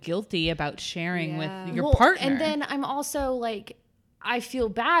feel guilty about sharing with your partner. And then I'm also like, I feel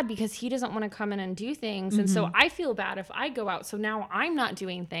bad because he doesn't want to come in and do things. And so I feel bad if I go out. So now I'm not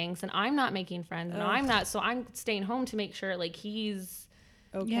doing things and I'm not making friends and I'm staying home to make sure like he's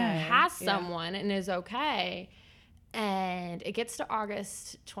has someone and is okay. And it gets to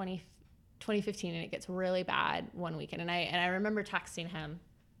August 2015 and it gets really bad one weekend. And I remember texting him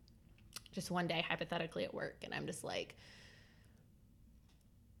just one day hypothetically at work. And I'm just like,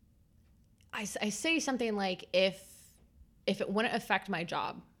 I say something like, if it wouldn't affect my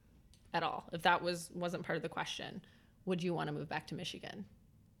job at all, if that wasn't part of the question, would you want to move back to Michigan?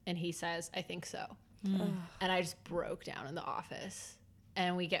 And he says, I think so. And I just broke down in the office.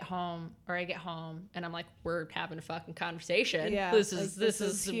 And I get home and I'm like, we're having a fucking conversation. Yeah, This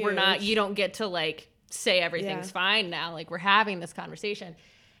is we're not, you don't get to like say everything's fine now. Like we're having this conversation.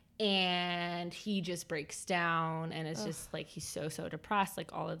 And he just breaks down and it's just like he's so depressed,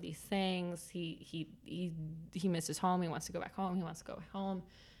 like all of these things. He misses home. He wants to go back home.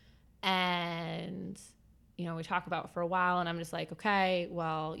 And you know, we talk about it for a while and I'm just like, okay,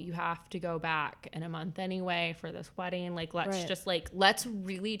 well, you have to go back in a month anyway for this wedding. Like let's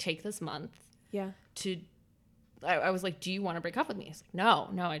really take this month. Yeah. I was like, do you want to break up with me? He's like, no,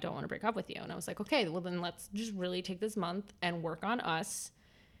 I don't want to break up with you. And I was like, okay, well then let's just really take this month and work on us.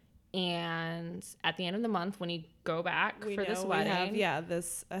 And at the end of the month, when you go back for this wedding, we have,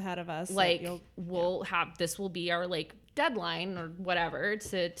 this ahead of us. Like we'll have, this will be our like deadline or whatever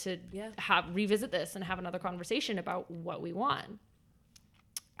to revisit this and have another conversation about what we want.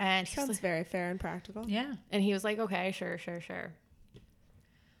 And sounds like, very fair and practical. Yeah. And he was like, okay, sure.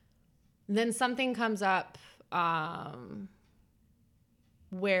 Then something comes up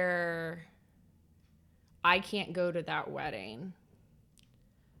where I can't go to that wedding.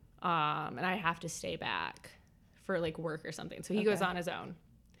 And I have to stay back for like work or something. So he goes on his own.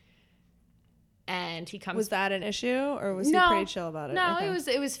 And he comes. Was that an issue, or was he pretty chill about it? No, it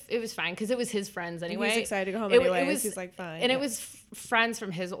was fine because it was his friends anyway. He's excited to go home anyway. He's like, fine. And it was friends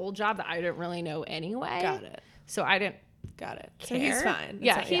from his old job that I didn't really know anyway. Got it. So I didn't. Got it. Care. So he's fine.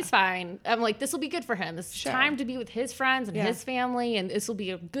 He's fine. I'm like, this will be good for him. This is time to be with his friends and his family, and this will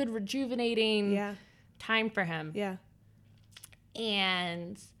be a good rejuvenating time for him. Yeah.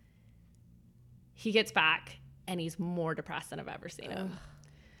 And he gets back, and he's more depressed than I've ever seen him.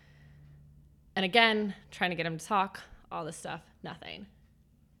 And again, trying to get him to talk, all this stuff, nothing.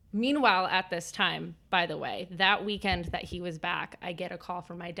 Meanwhile, at this time, by the way, that weekend that he was back, I get a call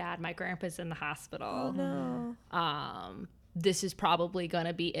from my dad. My grandpa's in the hospital. Oh, no. This is probably going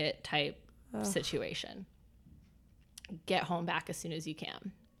to be it type situation. Get home back as soon as you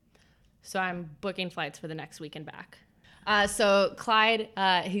can. So I'm booking flights for the next weekend back. So Clyde,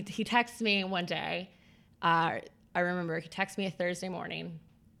 he texts me one day. I remember he texted me a Thursday morning.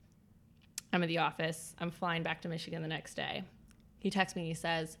 I'm at the office. I'm flying back to Michigan the next day. He texts me and he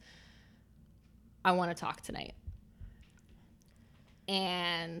says, I want to talk tonight.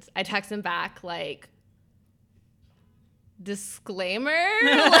 And I text him back like, disclaimer,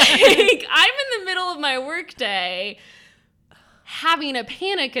 like I'm in the middle of my workday having a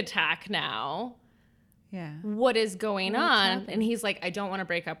panic attack now. Yeah. What is going on? And he's like, I don't want to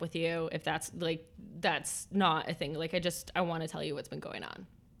break up with you if that's not a thing. Like, I want to tell you what's been going on.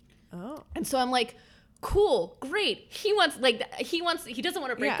 Oh. And so I'm like, cool, great. He doesn't want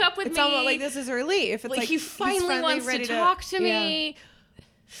to break up with me. It's almost like this is a relief. It's like he finally wants to talk to me. Yeah.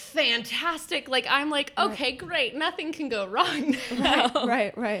 Fantastic. Like, I'm like, okay, great. Nothing can go wrong now.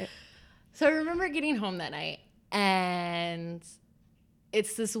 Right. So I remember getting home that night, and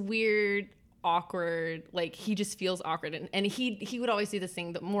it's this weird, awkward, like he just feels awkward, and he would always do this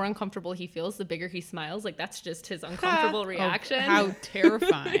thing. The more uncomfortable he feels, the bigger he smiles. Like that's just his uncomfortable reaction. Oh, how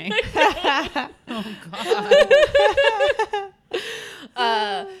terrifying. Oh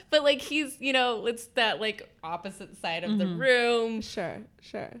God. But like he's, it's that like opposite side of the room. Sure.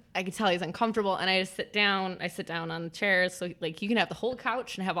 I could tell he's uncomfortable, and I sit down on the chairs, so like you can have the whole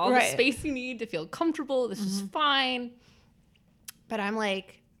couch and have all the space you need to feel comfortable. This is fine. But I'm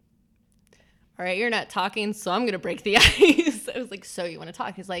like, all right, you're not talking, so I'm going to break the ice. I was like, so you want to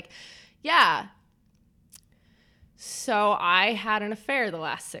talk? He's like, yeah. So I had an affair the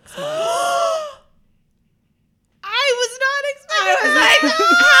last 6 months. I was not expecting I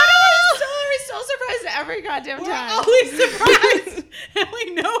was so surprised every goddamn time. We're always surprised. And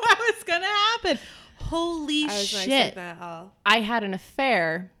we know how it's going to happen. Holy shit. That at all. I had an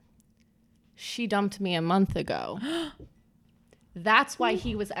affair. She dumped me a month ago. That's why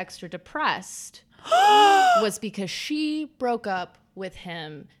he was extra depressed, was because she broke up with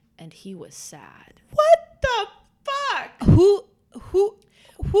him and he was sad. What the fuck? Who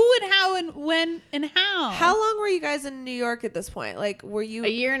and how and when and how? How long were you guys in New York at this point? Like, were you... A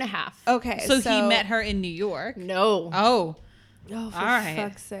year and a half. Okay. So he met her in New York? No. Oh, for all right.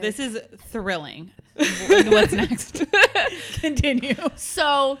 fuck's sake. This is thrilling. What's next? Continue.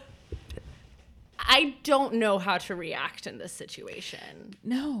 So... I don't know how to react in this situation.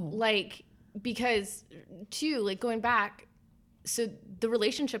 No. Like, because, too, like, going back, so the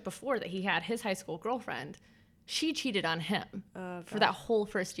relationship before that he had, his high school girlfriend, she cheated on him for that whole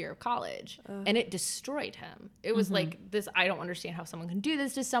first year of college. And it destroyed him. It was like this, I don't understand how someone can do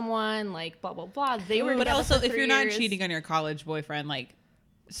this to someone, like, blah, blah, blah. They were But together also, for if 3 you're years. not cheating on your college boyfriend, like,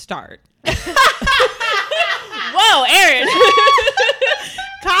 start. Whoa, Erin.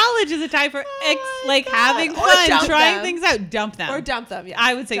 College is a time for having fun, dump trying them. things out. Dump them. Or dump them, yeah.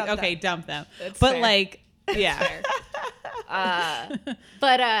 I would say, Dump them. dump them. That's but fair. like, yeah.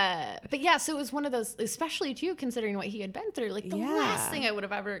 But yeah, so it was one of those, especially too, considering what he had been through, like the last thing I would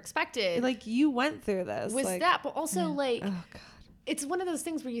have ever expected. Like, you went through this. Was like, that, but also like, oh, God. it's one of those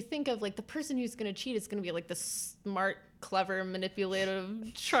things where you think of like the person who's going to cheat is going to be like the smart, clever,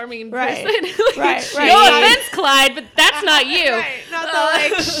 manipulative, charming person. Right. No offense, Clyde, but that's not you. Right. Not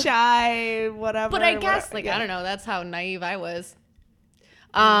the, like, shy, whatever. But I guess, whatever. like, I don't know. That's how naive I was.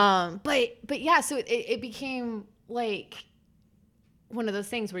 But yeah, so it became like one of those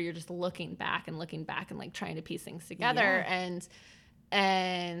things where you're just looking back and like trying to piece things together. And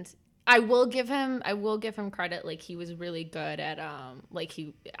I will give him credit. Like, he was really good at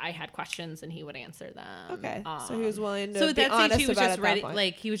I had questions and he would answer them. Okay, so he was willing to So be that honest he was about just it ready, that point.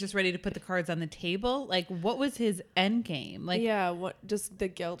 like he was just ready to put the cards on the table. Like, what was his end game? Like, yeah, what just the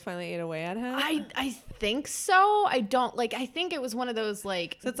guilt finally ate away at him? I think so. I don't like. I think it was one of those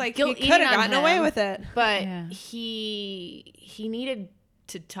like. So it's like guilt he could eating have on gotten away him, with it. but Yeah. he needed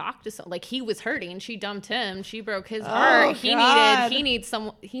to talk to someone. Like, he was hurting. She dumped him. She broke his Oh, heart. God. He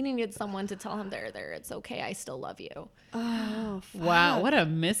needed someone to tell him there. It's okay. I still love you. Oh, fuck. wow, what a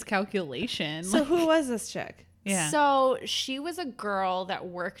miscalculation. So Like, who was this chick? yeah. So she was a girl that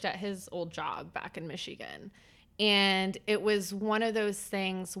worked at his old job back in Michigan. And it was one of those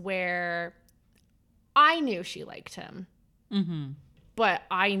things where I knew she liked him, Mm-hmm. but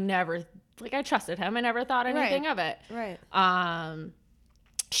I never, like, I trusted him. I never thought anything of it. Right.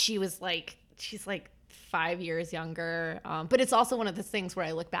 She's like 5 years younger. But it's also one of those things where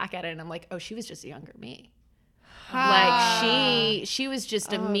I look back at it and I'm like, oh, she was just a younger me. Like, she was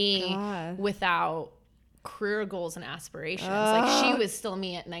just a me God. without career goals and aspirations. Like, she was still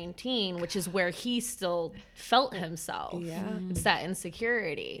me at 19, which is where he still felt himself. Yeah. It's that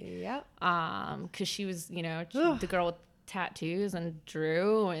insecurity. Yep. Because she was, the girl with tattoos and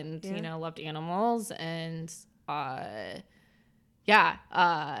drew and, loved animals and, but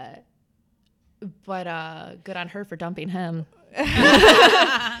good on her for dumping him.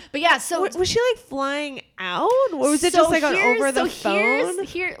 But yeah, so Was she like flying out? Or was it just like on over the phone?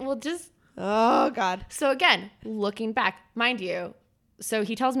 Oh, God. So again, looking back, mind you, so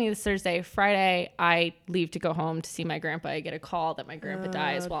he tells me this Thursday. Friday, I leave to go home to see my grandpa. I get a call that my grandpa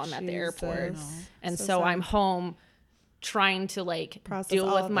dies while I'm at the airport. Jesus. And So so sad. I'm home trying to like Process deal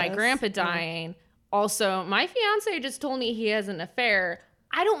all with of my this. grandpa dying. Also, my fiance just told me he has an affair.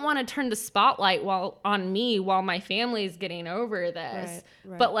 I don't want to turn the spotlight on me while my family's getting over this.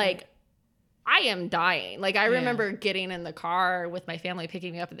 Right, but like, right. I am dying. Like, I remember getting in the car with my family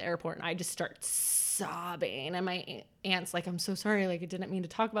picking me up at the airport and I just start sobbing. And my aunt's like, I'm so sorry. Like, I didn't mean to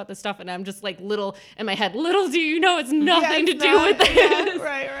talk about this stuff. And I'm just like, little in my head, little do you know, it's nothing to do with this. Yeah,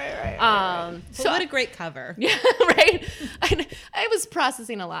 right. Well, So what a great cover. yeah, right. I was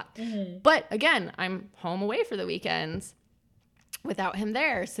processing a lot. But again, I'm home away for the weekends without him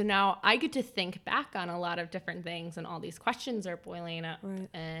there. So now I get to think back on a lot of different things and all these questions are boiling up. Right.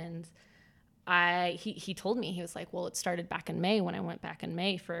 And he told me, he was like, well, it started back in May when I went back in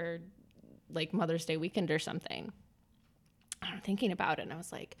May for like Mother's Day weekend or something. I'm thinking about it and I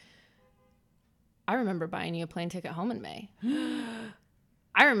was like, I remember buying you a plane ticket home in May.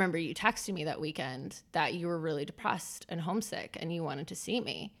 I remember you texting me that weekend that you were really depressed and homesick and you wanted to see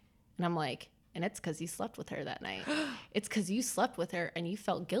me. And I'm like, and it's because you slept with her that night. It's because you slept with her and you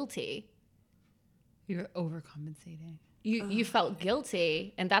felt guilty. You're overcompensating. You felt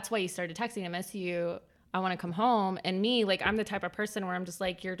guilty, and that's why you started texting. I miss you. I want to come home. And me, like, I'm the type of person where I'm just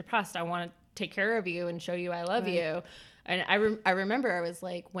like, you're depressed. I want to take care of you and show you I love you. And I remember I was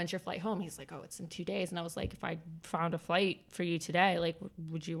like, when's your flight home? He's like, oh, it's in 2 days. And I was like, if I found a flight for you today, like,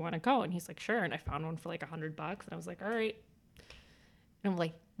 would you want to go? And he's like, sure. And I found one for like $100. And I was like, all right. And I'm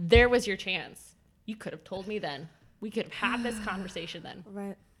like, there was your chance. You could have told me then. We could have had this conversation then.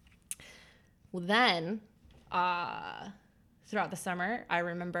 Right. Well, then, throughout the summer, I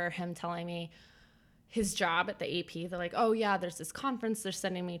remember him telling me his job at the AP. They're like, oh, yeah, there's this conference. They're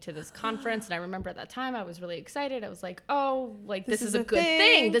sending me to this conference. And I remember at that time, I was really excited. I was like, oh, like, this is a good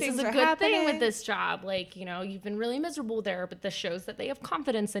thing. This is a good thing with this job. Like, you've been really miserable there, but this shows that they have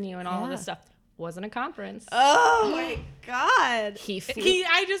confidence in you and all of this stuff. Wasn't a conference. Oh, my God.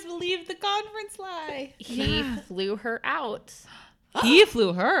 I just believed the conference lie. He flew her out. He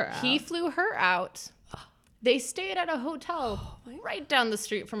flew her out. He flew her out. They stayed at a hotel right down the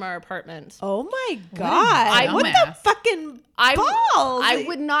street from our apartment. Oh, my God. What the dumbass. fucking balls? I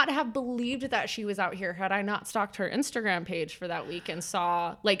would not have believed that she was out here had I not stalked her Instagram page for that week and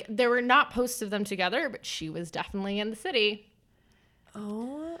saw, like, there were not posts of them together, but she was definitely in the city.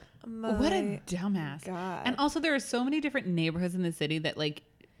 Oh, my What a dumbass. God. And also, there are so many different neighborhoods in the city that, like,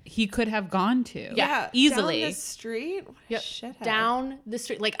 he could have gone to. Yeah, Easily. Down the street? What a Yep. shithead. Down the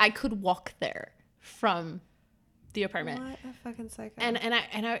street. Like, I could walk there from the apartment. What a fucking psycho.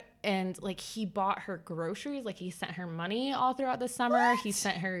 And like, he bought her groceries. Like, he sent her money all throughout the summer. He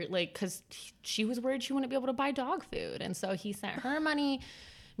sent her, like, because she was worried she wouldn't be able to buy dog food. And so he sent her money.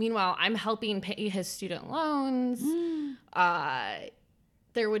 Meanwhile, I'm helping pay his student loans.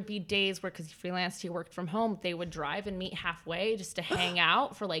 There would be days where, because he freelanced, he worked from home, they would drive and meet halfway just to hang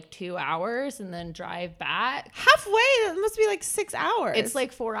out for like 2 hours and then drive back. Halfway? That must be like 6 hours. It's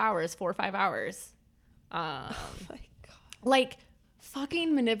like 4 hours, 4 or 5 hours. Oh, my God. Like,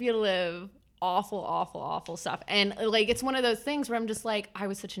 fucking manipulative, awful stuff. And like, it's one of those things where I'm just like, I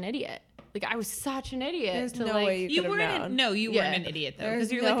was such an idiot. Like, I was such an idiot. There's to no like, way you weren't an idiot though,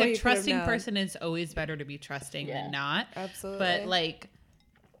 because you're no like way a you could have trusting known. person is always better to be trusting than not. Absolutely. But like,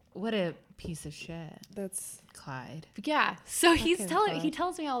 what a piece of shit, that's Clyde. yeah. So he Clyde.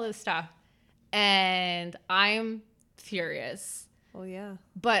 tells me all this stuff, and I'm furious. well, yeah.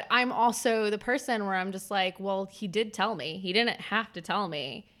 But I'm also the person where I'm just like, well, he did tell me. He didn't have to tell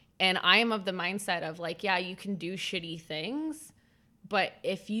me. And I am of the mindset of like, yeah, you can do shitty things, but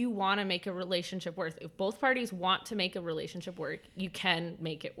if you want to make a relationship work, if both parties want to make a relationship work, you can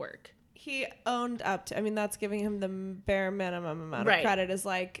make it work. He owned up to. I mean, that's giving him the bare minimum amount Right. of credit. Is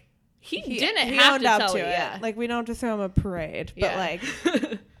like He he didn't have owned to up tell to you, it. yeah. Like, we don't have to throw him a parade, but Yeah.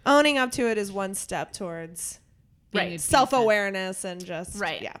 like owning up to it is one step towards Right. self-awareness and just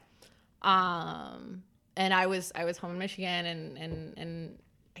Right. yeah. And I was home in Michigan, and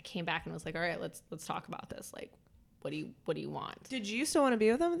I came back and was like, all right, let's talk about this. Like, what do you want? Did you still want to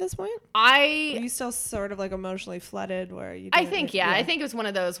be with him at this point? Were I you still sort of like emotionally flooded where you? I didn't think, really- yeah, I think it was one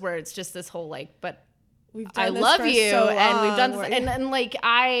of those where it's just this whole like, but we've done I this love for you, so and we've done long, this, where- and like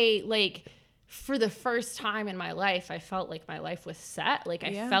I like for the first time in my life, I felt like my life was set. Like I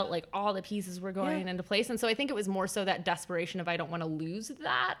Yeah. felt like all the pieces were going Yeah. into place, and so I think it was more so that desperation of I don't want to lose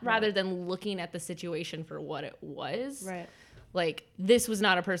that, rather than looking at the situation for what it was. right. Like, this was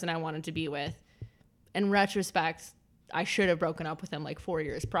not a person I wanted to be with. In retrospect, I should have broken up with him like 4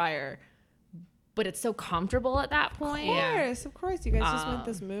 years prior, but it's so comfortable at that point. Of course. You guys just went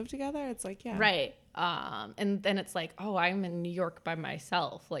this move together. It's like, yeah. Right. And then it's like, oh, I'm in New York by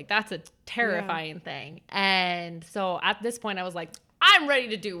myself. Like, that's a terrifying thing. And so at this point I was like, I'm ready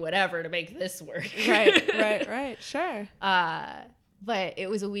to do whatever to make this work. Right. Sure. But it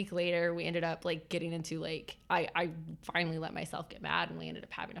was a week later, we ended up like getting into like, I finally let myself get mad, and we ended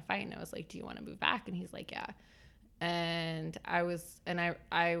up having a fight, and I was like, do you want to move back? And he's like, yeah. And I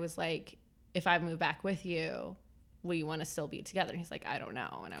was like, if I move back with you, will you want to still be together? And he's like, I don't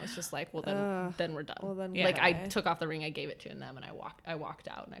know. And I was just like, well, then we're done. Well, then like I goodbye. took off the ring, I gave it to them, and I walked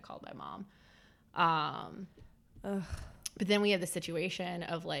out, and I called my mom. But then we had the situation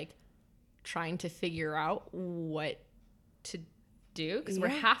of like trying to figure out what to do, because we're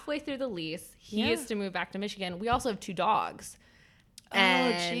halfway through the lease. He is to move back to Michigan. We also have 2 dogs.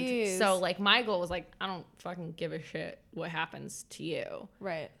 And geez. so like my goal was like, I don't fucking give a shit what happens to you.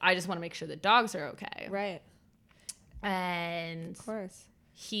 Right. I just want to make sure the dogs are okay. Right. And Of course.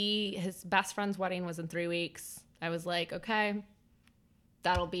 his best friend's wedding was in 3 weeks. I was like, okay,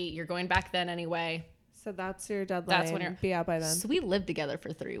 you're going back then anyway. So that's your deadline. That's when you're be out by then. So we lived together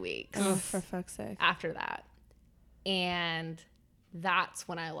for 3 weeks Oh, for fuck's sake. after that. And that's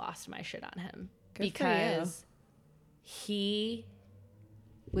when I lost my shit on him. Good for you. Because he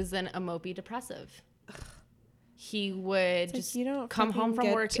was then a mopey depressive. He would just you don't come home fucking from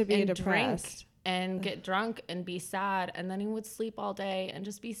get work to be and drink depressed. and get drunk and be sad, and then he would sleep all day and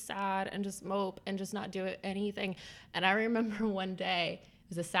just be sad and just mope and just not do anything. And I remember one day, it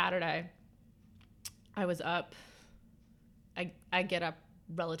was a Saturday, I was up. I get up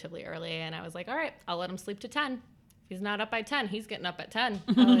relatively early, and I was like, all right, I'll let him sleep to 10. If he's not up by 10, he's getting up at 10.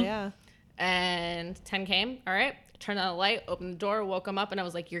 Oh yeah. And 10 came. All right. Turned on the light, opened the door, woke him up, and I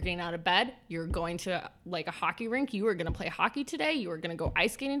was like, you're getting out of bed. You're going to like a hockey rink. You are going to play hockey today. You are going to go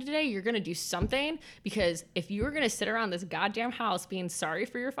ice skating today. You're going to do something, because if you are going to sit around this goddamn house being sorry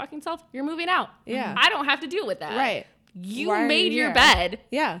for your fucking self, you're moving out. Yeah. I don't have to deal with that. Right. You Why are made you your here? bed.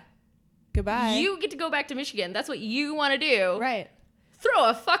 Yeah. Goodbye. You get to go back to Michigan. That's what you want to do. Right. Throw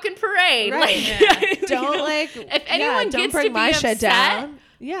a fucking parade. Right. Like, Don't like. if anyone don't gets bring to be my upset, shit down.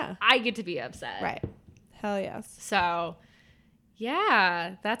 Yeah. I get to be upset. Right. Hell yes. So,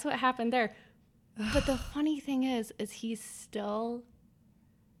 yeah, that's what happened there. But the funny thing is he's still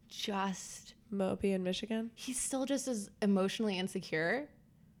just as emotionally insecure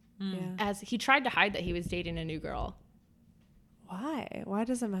Yeah. as he tried to hide that he was dating a new girl. Why? Why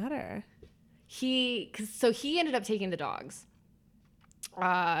does it matter? So he ended up taking the dogs.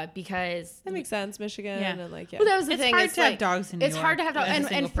 Because That makes sense. Michigan Yeah. and like, yeah. well, that was the It's thing. hard It's to have like, dogs in New It's hard to York have dogs. as a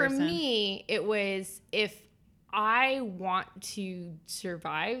single And for person. me, it was, if I want to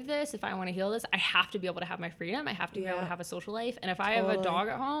survive this, if I want to heal this, I have to be able to have my freedom. I have to be able to Yeah. have a social life. And if I have a Totally. dog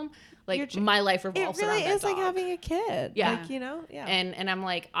at home, like You're my life It revolves really around that is like dog. having a kid. Yeah. Like, you know? Yeah. And I'm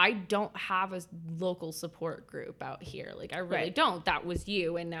like, I don't have a local support group out here. Like, I really Right. don't. That was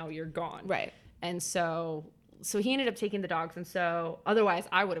you, and now you're gone. Right. And so he ended up taking the dogs, and so otherwise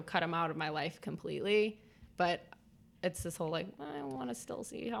I would have cut him out of my life completely. But it's this whole like, I want to still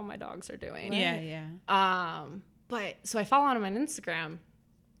see how my dogs are doing. Yeah, yeah. But so I follow him on Instagram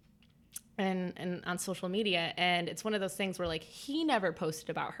and on social media, and it's one of those things where like he never posted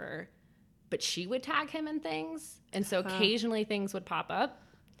about her, but she would tag him in things, and so occasionally things would pop up.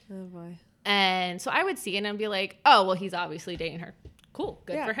 Oh boy. And so I would see it and be like, oh, well, he's obviously dating her. Cool.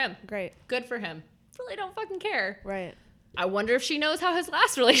 Good for him. Great. Good for him. Really don't fucking care. Right. I wonder if she knows how his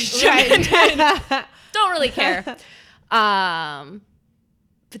last relationship ended. Don't really care.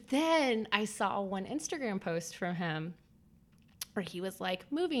 But then I saw one Instagram post from him where he was like,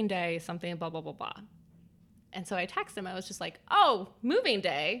 moving day, something, blah, blah, blah, blah. And so I texted him. I was just like, oh, moving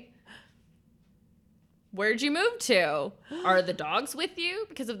day. Where'd you move to? Are the dogs with you?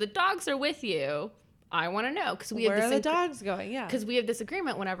 Because if the dogs are with you, I want to know. Because where are the dogs going? Yeah. Because we have this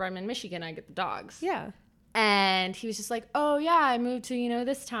agreement whenever I'm in Michigan, I get the dogs. Yeah. And he was just like, oh, yeah, I moved to,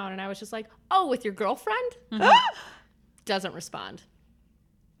 this town. And I was just like, oh, with your girlfriend? Doesn't respond.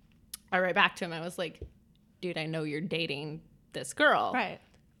 I write back to him. I was like, dude, I know you're dating this girl. Right.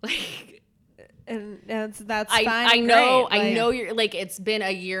 Like, and that's I, fine. I know, great. I know you're like, it's been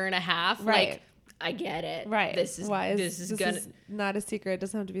a year and a half. Right. Like, I get it. Right. This is not a secret. It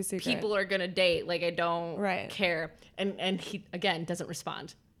doesn't have to be a secret. people are gonna date. Like, I don't Right. care. And he again doesn't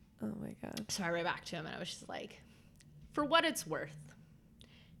respond. Oh my God. So I write back to him and I was just like, for what it's worth,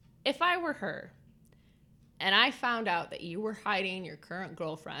 if I were her and I found out that you were hiding your current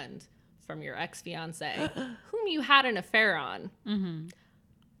girlfriend from your ex-fiance whom you had an affair on,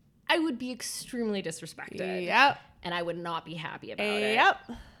 I would be extremely disrespected. Yep. And I would not be happy about it.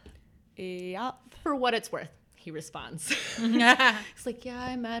 Yep. For what it's worth, he responds. He's like, yeah,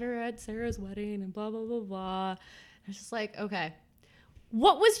 I met her at Sarah's wedding and blah, blah, blah, blah. I was just like, okay.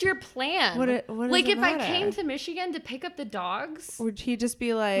 What was your plan? What like, does it if I matter? came to Michigan to pick up the dogs, Would he just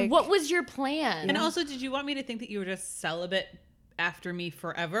be like, what was your plan? And also, did you want me to think that you were just celibate after me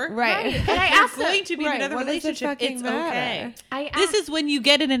forever? right? And I You're asked him, going to be in Right, another what does it relationship. fucking It's matter? okay. This is when you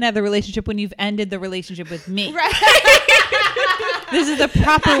get in another relationship when you've ended the relationship with me. Right. This is the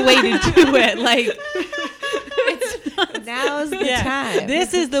proper way to do it. Like, Now's the yeah, time.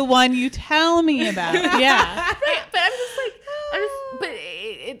 this is the one you tell me about. Yeah. right, but I'm just like,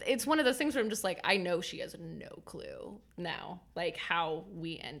 it's one of those things where I'm just like, I know she has no clue now, like how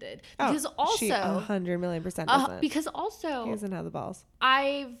we ended. Because she also, 100,000,000% doesn't. because also, He doesn't have the balls.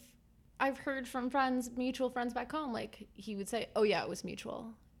 I've heard from mutual friends back home, like he would say, oh yeah, it was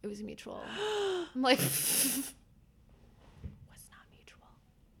mutual. It was mutual. I'm like, what's not mutual?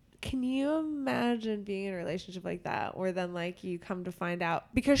 Can you imagine being in a relationship like that, where then like you come to find out,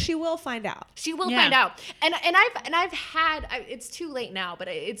 because she will find out. She will Yeah. find out. And I've had, it's too late now, but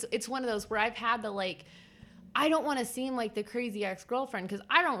it's one of those where I've had the like, I don't want to seem like the crazy ex-girlfriend because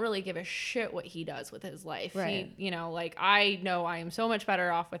I don't really give a shit what he does with his life. Right. He, like I know I am so much better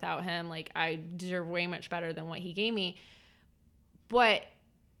off without him. Like I deserve way much better than what he gave me. But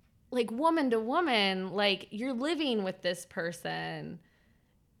like woman to woman, like you're living with this person,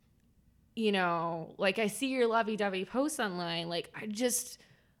 like I see your lovey-dovey posts online. Like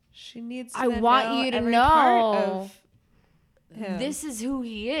She needs. I to want know you to every part know of him. this is who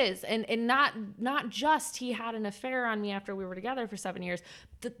he is, and not just he had an affair on me after we were together for 7 years,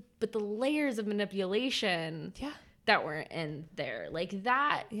 but the layers of manipulation that were in there, like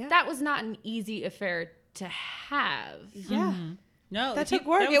that was not an easy affair to have. Yeah. No, That took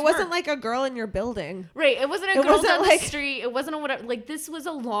work. It wasn't like a girl in your building. Right, it wasn't a It girl wasn't down like- the street. It wasn't a whatever. Like this was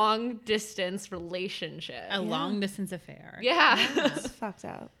a long distance relationship. a long distance affair. Yeah. It's fucked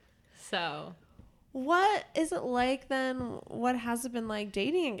up. So What is it like then? What has it been like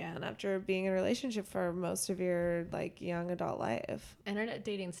dating again after being in a relationship for most of your like young adult life? internet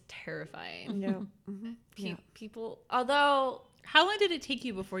dating's terrifying. Yeah. Mm-hmm. People, although, How long did it take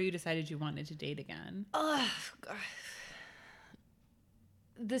you before you decided you wanted to date again?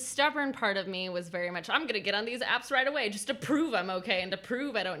 The stubborn part of me was very much, I'm going to get on these apps right away just to prove I'm okay and to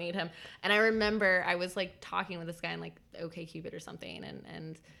prove I don't need him. And I remember I was like talking with this guy in like OkCupid or something.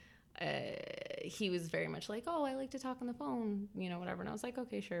 And he was very much like, oh, I like to talk on the phone, whatever. And I was like,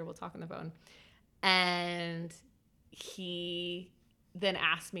 okay, sure, we'll talk on the phone. And he then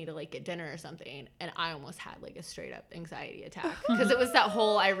asked me to like get dinner or something. And I almost had like a straight up anxiety attack because it was that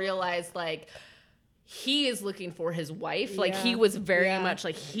whole, I realized like, he is looking for his wife. Like he was very much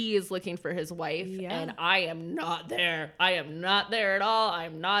like he is looking for his wife and I am not there. I am not there at all.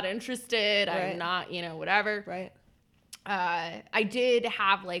 I'm not interested. Right. I'm not, whatever. Right. I did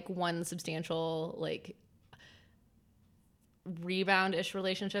have like one substantial like rebound-ish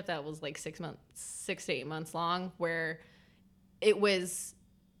relationship that was like 6 to 8 months long where it was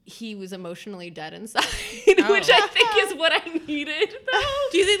he was emotionally dead inside, which I think is what I needed, though.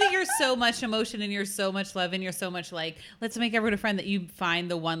 Do you think that you're so much emotion and you're so much love and you're so much like, let's make everyone a friend, that you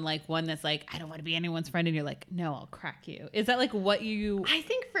find the one that's like, I don't want to be anyone's friend, and you're like, no, I'll crack you? Is that like what you... I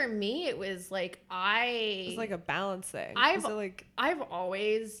think for me, it was like It's like a balance thing. I've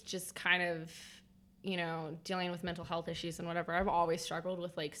always just kind of, you know, dealing with mental health issues and whatever, I've always struggled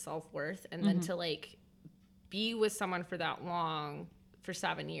with like self-worth, and then to like be with someone for that long, for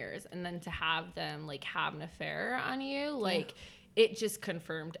 7 years, and then to have them like have an affair on you, like it just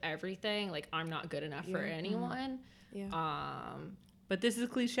confirmed everything. Like, I'm not good enough for anyone. But this is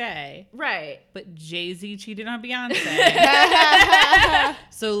cliche. Right. But Jay-Z cheated on Beyonce.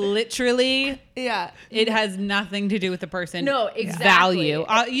 So literally, it has nothing to do with the person. No, exactly. Value.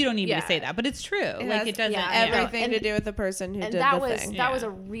 You don't need me to say that, but it's true. It doesn't. Everything to do with the person who did the thing. That was a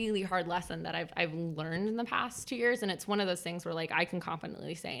really hard lesson that I've learned in the past 2 years, and it's one of those things where like I can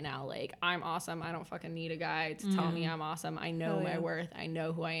confidently say now, like, I'm awesome. I don't fucking need a guy to tell me I'm awesome. I know my worth. I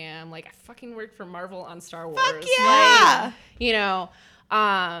know who I am. Like, I fucking worked for Marvel on Star Wars. Fuck yeah! Like, you know.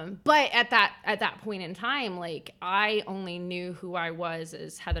 But at that point in time, like, I only knew who I was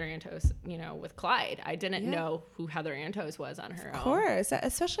as Heather Antos, you know, with Clyde. I didn't know who Heather Antos was on her own. Of course,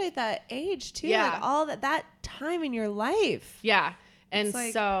 especially at that age too. Yeah. Like all that time in your life. Yeah. And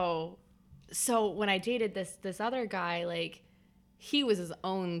like, so when I dated this other guy, like, he was his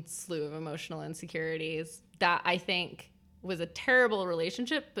own slew of emotional insecurities that I think was a terrible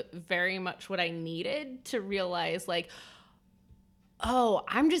relationship, but very much what I needed to realize, like, oh,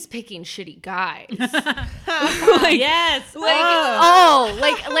 I'm just picking shitty guys. Yes.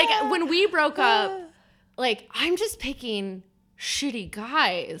 Like when we broke up, like, I'm just picking shitty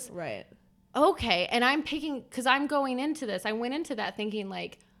guys. Right. Okay. And I'm picking, because I'm going into this, I went into that thinking,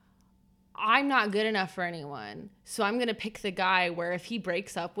 like, I'm not good enough for anyone. So I'm going to pick the guy where if he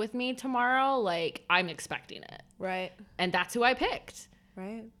breaks up with me tomorrow, like, I'm expecting it. Right. And that's who I picked.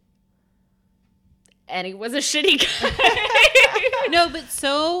 Right. And he was a shitty guy. No, but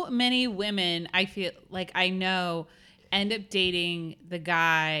so many women, I feel like I know, end up dating the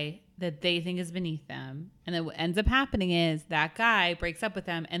guy that they think is beneath them. And then what ends up happening is that guy breaks up with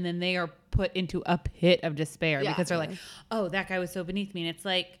them, and then they are put into a pit of despair because they're like, oh, that guy was so beneath me. And it's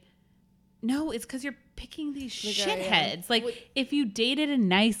like, no, it's because you're picking these shitheads. Like, if you dated a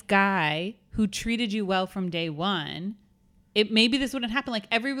nice guy who treated you well from day one, maybe this wouldn't happen. Like,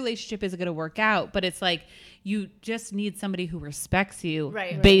 every relationship isn't going to work out, but it's like you just need somebody who respects you.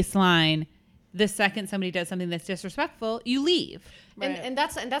 Right. Baseline. The second somebody does something that's disrespectful, you leave. Right. And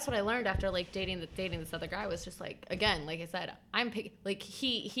that's what I learned after like dating this other guy, was just like, again, like I said, I'm picking, like,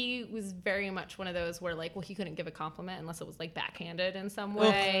 he was very much one of those where, like, well, he couldn't give a compliment unless it was like backhanded in some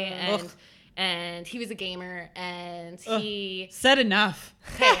way. And he was a gamer, and he said enough.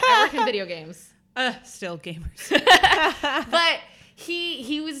 Hey, I work in video games. Still gamers. But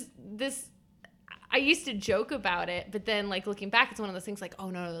he was this, I used to joke about it, but then, like, looking back, it's one of those things like, oh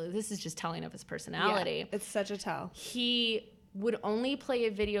no, this is just telling of his personality. Yeah, it's such a tell. He would only play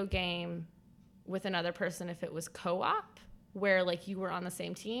a video game with another person if it was co-op, where like you were on the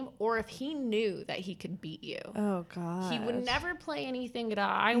same team, or if he knew that he could beat you. Oh god. He would never play anything that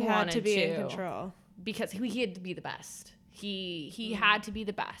I wanted had to be in control, because he had to be the best. He had to be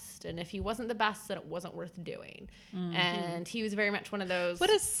the best, and if he wasn't the best, then it wasn't worth doing. And he was very much one of those.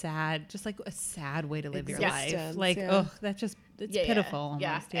 What a sad way to live your life. Like, it's pitiful.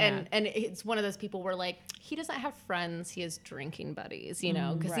 Almost. Yeah. And it's one of those people where, like, he doesn't have friends, he has drinking buddies, you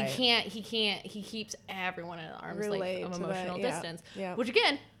know, because he keeps everyone at arm's length of emotional distance, which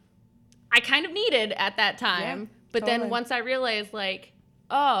again, I kind of needed at that time. But then once I realized, like,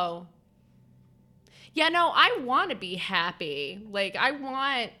 oh, yeah, no, I want to be happy. Like, I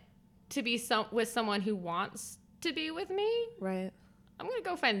want to be with someone who wants to be with me. Right. I'm going to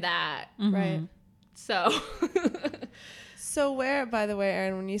go find that. Mm-hmm. Right. So where, by the way,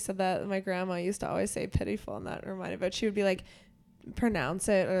 Erin, when you said that, my grandma used to always say pitiful, and that reminded me, but she would be like, pronounce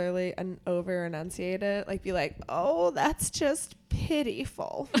it early and over enunciate it, like be like, oh, that's just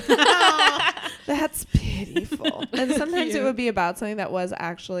pitiful. That's pitiful. And sometimes it would be about something that was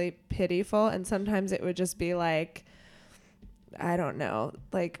actually pitiful, and sometimes it would just be like, I don't know,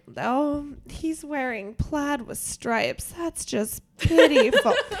 like, oh, he's wearing plaid with stripes, that's just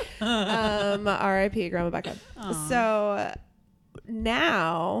pitiful. R.I.P. Grandma Becca. So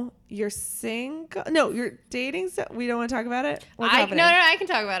now, you're single. No, you're dating. So we don't want to talk about it. What's No, happening? I can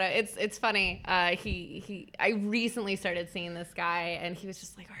talk about it. It's funny. I recently started seeing this guy, and he was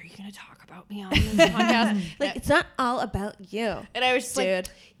just like, "Are you gonna talk about me on this podcast?" Like, it's not all about you. And I was just Dude.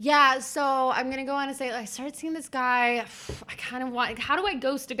 like, "Yeah." So I'm gonna go on and say, I started seeing this guy. I kind of want. How do I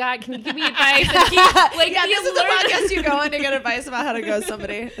ghost a guy? Can you give me advice? And he, like, Yeah, he this is the learned- podcast you go on to get advice about how to ghost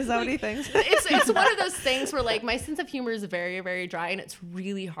somebody. Is that what he thinks? It's one of those things where like my sense of humor is very, very dry, and it's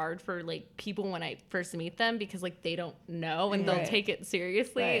really hard for like people when I first meet them because like they don't know and they'll Right. take it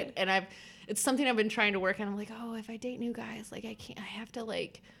seriously. Right. And it's something I've been trying to work on. I'm like, oh, if I date new guys, like I have to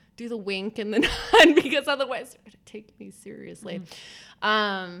like do the wink and the nod because otherwise they're gonna take me seriously.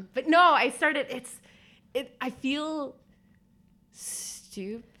 But no, I feel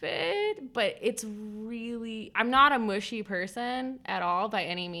stupid, but it's really, I'm not a mushy person at all by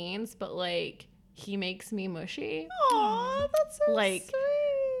any means, but like he makes me mushy. Aw, that's so Like, sweet.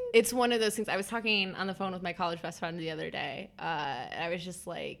 It's one of those things. I was talking on the phone with my college best friend the other day. I was just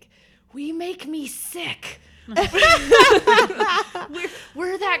like, we make me sick.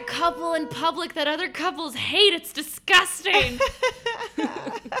 we're that couple in public that other couples hate. It's disgusting.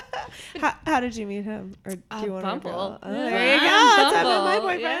 How did you meet him? Or do you want to Bumble. reveal? Oh, Yeah. there you go. That's how I met my Bumble.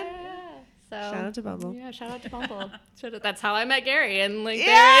 boyfriend. Yeah. So, Shout out to Bumble. Yeah, shout out to Bumble. That's how I met Gary. And like,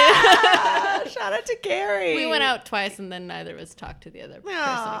 Yeah. Shout out to Gary. we went out twice, and then neither of us talked to the other person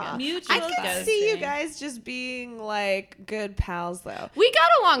Aw. again. Mutual I could ghosting. see you guys just being like good pals, though. We got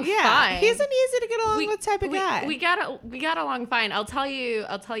along Yeah, fine. he's an easy to get along with type of guy. We got along fine. I'll tell you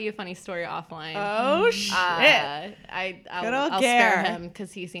a funny story offline. Oh shit! I'll Good old spare Gare. him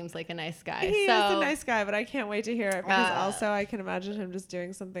because he seems like a nice guy. He so, is a nice guy, but I can't wait to hear it because also I can imagine him just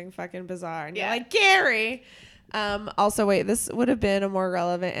doing something fucking bizarre. And you're like, Gary. Also, wait, this would have been a more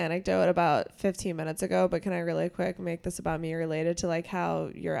relevant anecdote about 15 minutes ago, but can I really quick make this about me related to like how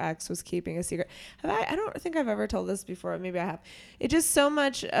your ex was keeping a secret? I don't think I've ever told this before. Maybe I have. It just so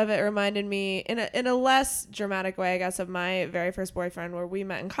much of it reminded me in a less dramatic way, I guess, of my very first boyfriend where we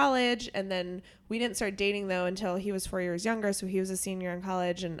met in college and then we didn't start dating though until he was 4 years younger. So he was a senior in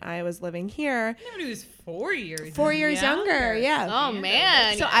college and I was living here. He was 4 years. 4 years younger, yeah. oh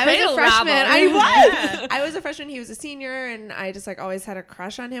man, So you I was a cradle freshman. robber. I was. Yeah. I was a freshman. He was a senior, and I just like always had a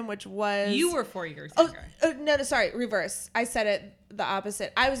crush on him, which was You were 4 years Oh, younger. no, sorry, reverse. I said it the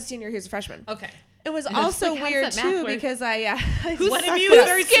opposite. I was a senior. He was a freshman. Okay. It was That's also like, how's weird that math too work? because I One of you sucked is up.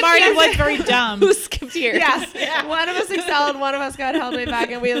 very smart and one's very dumb. Who skipped years? Yes, one of us excelled, one of us got held way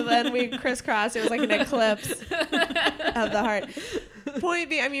back, and we crisscrossed. It was like an eclipse of the heart. Point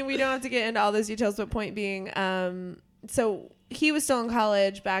being, I mean, we don't have to get into all those details, but point being, so he was still in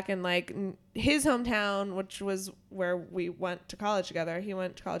college back in like his hometown, which was where we went to college together. He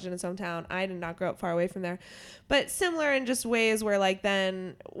went to college in his hometown. I did not grow up far away from there, but similar in just ways where like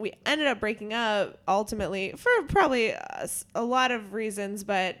then we ended up breaking up ultimately for probably a lot of reasons.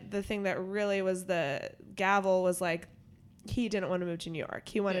 But the thing that really was the gavel was like, he didn't want to move to New York.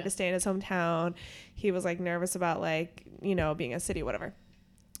 He wanted to stay in his hometown. He was like nervous about like, you know, being a city, whatever.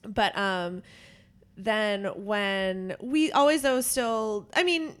 But, then when we always though still, I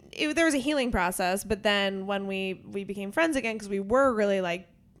mean, there was a healing process, but then when we became friends again, because we were really like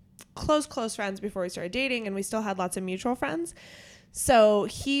close friends before we started dating, and we still had lots of mutual friends. So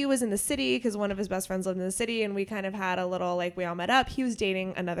he was in the city because one of his best friends lived in the city, and we kind of had a little like, we all met up. He was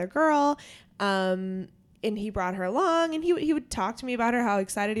dating another girl, and he brought her along, and he would talk to me about her, how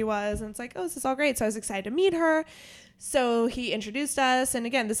excited he was, and it's like, oh, this is all great. So I was excited to meet her. So he introduced us, and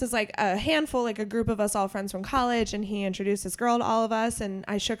again, this is like a handful, like a group of us all friends from college, and he introduced this girl to all of us, and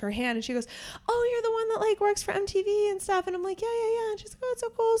I shook her hand, and she goes, oh, you're the one that like works for MTV and stuff, and I'm like, yeah, and she's like, oh, it's so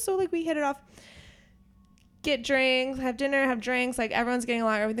cool. So like we hit it off, get drinks, have dinner, have drinks, like everyone's getting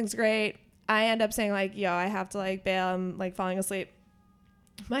along, everything's great. I end up saying like, yo, I have to like bail, I'm like falling asleep.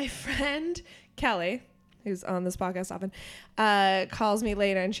 My friend Kelly, who's on this podcast often, calls me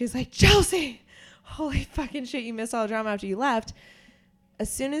later, and she's like, Chelsea, holy fucking shit, you missed all the drama after you left.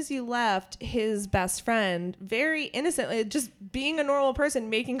 As soon as you left, his best friend, very innocently, just being a normal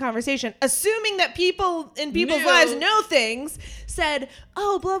person, making conversation, assuming that people in people's lives know things, said,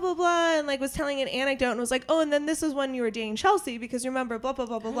 oh, blah, blah, blah, and like was telling an anecdote and was like, oh, and then this was when you were dating Chelsea because remember, blah, blah,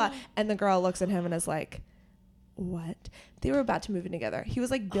 blah, blah, blah. And the girl looks at him and is like, what? They were about to move in together. He was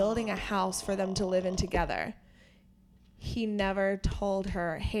like building a house for them to live in together. He never told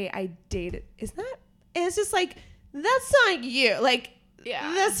her, hey, I dated. Isn't that? And it's just like, that's not you. Like,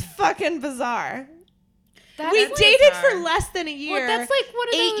 that's fucking bizarre. We dated for less than a year. Well, that's like one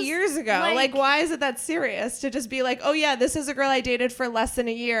of 8 those, years ago. Like, why is it that serious to just be like, oh yeah, this is a girl I dated for less than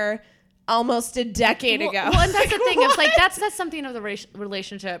a year. almost a decade ago. Well, and that's the thing. It's like that's something of the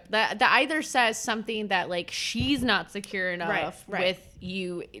relationship that either says something that like she's not secure enough with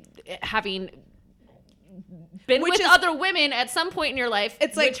you having been with other women at some point in your life.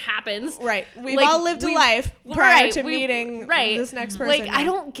 It's like, which happens. Right. We've all lived a life prior to meeting this next person. Like, I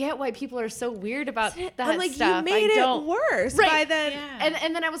don't get why people are so weird about that I'm like, stuff. You made it worse by then. Yeah.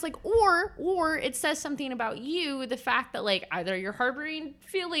 And then I was like, or it says something about you, the fact that like either you're harboring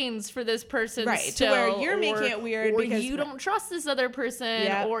feelings for this person still, to where you're making it weird or because you don't trust this other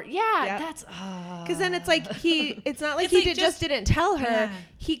person, or that's because then it's like it's not like he just didn't tell her. Yeah.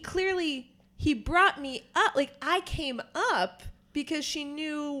 He clearly. He brought me up. Like, I came up because she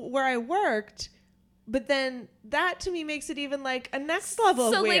knew where I worked. But then that to me makes it even like a next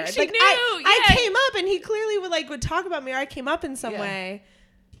level of weird. Like, she knew. I came up and he clearly would talk about me, or I came up in some way.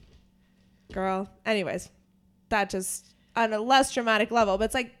 Girl. Anyways, that just on a less dramatic level. But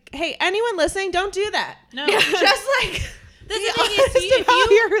it's like, hey, anyone listening, don't do that. No. Just like, the thing is, if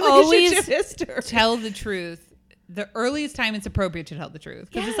you always history. Tell the truth. The earliest time it's appropriate to tell the truth,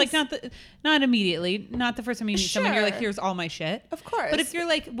 because it's like not immediately, not the first time you meet someone you're like, here's all my shit, of course. But if you're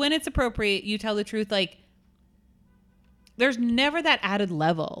like, when it's appropriate, you tell the truth. Like, there's never that added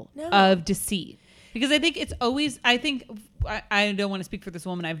level of deceit, because I think it's always. I don't want to speak for this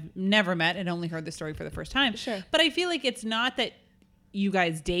woman I've never met and only heard the story for the first time. Sure, but I feel like it's not that you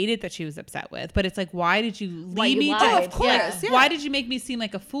guys dated that she was upset with, but it's like, why did you leave me? Of course. Why did you make me seem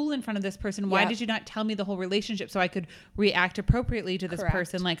like a fool in front of this person? Why did you not tell me the whole relationship so I could react appropriately to this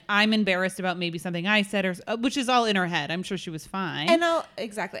person? Like, I'm embarrassed about maybe something I said, or which is all in her head. I'm sure she was fine. And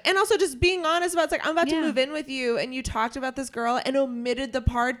and also just being honest about, it's like, I'm about to move in with you, and you talked about this girl and omitted the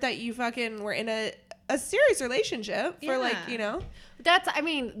part that you fucking were in a serious relationship for like, you know. That's, I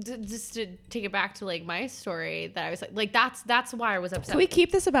mean, just to take it back to like my story, that I was like that's why I was upset. Can we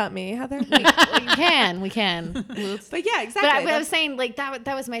keep this about me, Heather? We can. But yeah, exactly. But I was saying, like,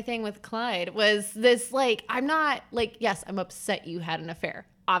 that was my thing with Clyde, was this, like, I'm not like, yes, I'm upset you had an affair,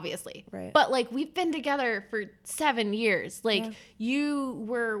 obviously, right? But like, we've been together for 7 years. Like, you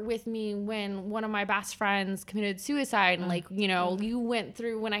were with me when one of my best friends committed suicide, and like, you know, you went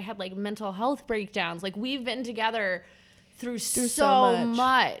through when I had like mental health breakdowns. Like, we've been together through so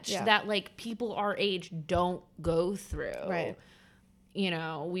much that like people our age don't go through. Right. You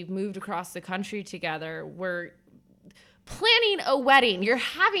know, we've moved across the country together. We're planning a wedding. You're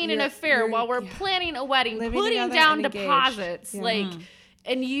having an affair while we're planning a wedding, putting down deposits, like,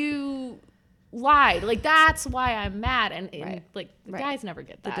 and you lied. Like, that's why I'm mad. And like, the guys never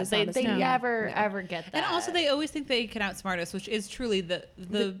get that. They never ever get that. And also, they always think they can outsmart us, which is truly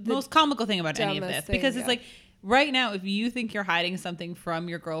the most comical thing about any of this, because it's like, right now, if you think you're hiding something from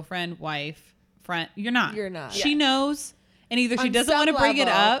your girlfriend, wife, friend, you're not. You're not. She knows, and either she doesn't want to bring it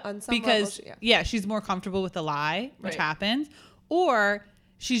up because she's more comfortable with the lie, which happens, or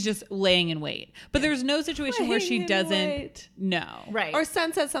she's just laying in wait. But there's no situation where she doesn't know. Right. Or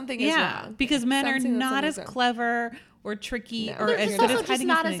sense that something is wrong. Because men are not as clever or tricky or as good as hiding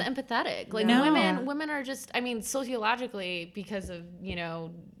not as empathetic. Like, women are just, I mean, sociologically, because of, you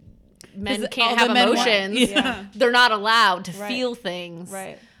know, men can't have emotions. They're not allowed to feel things.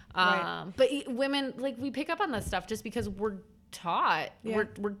 Right. But women, like, we pick up on this stuff just because we're taught. We're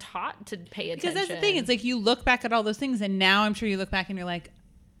taught to pay attention. Because that's the thing. It's like, you look back at all those things, and now I'm sure you look back and you're like,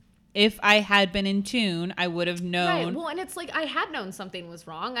 if I had been in tune, I would have known. Right. Well, and it's like, I had known something was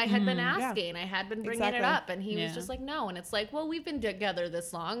wrong. I had been asking. I had been bringing it up. And he was just like, no. And it's like, well, we've been together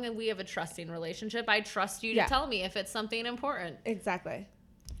this long, and we have a trusting relationship. I trust you to tell me if it's something important. Exactly.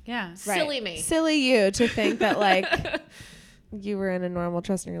 Yeah. Silly me. Silly you to think that, like, you were in a normal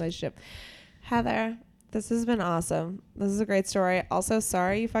trusting relationship. Heather, this has been awesome. This is a great story. Also,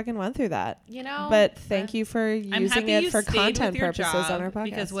 sorry you fucking went through that. You know, but thank you for using it for content purposes on our podcast.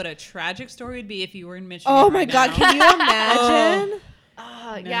 Because what a tragic story ituld be if you were in Michigan. Oh my God, can you imagine?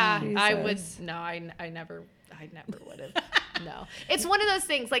 Yeah, Jesus. I would. No, I never would have. No, it's one of those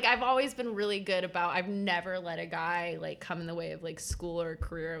things. Like, I've always been really good about. I've never let a guy like come in the way of like school or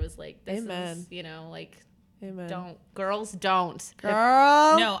career. I was like, this is, you know, like, girls don't.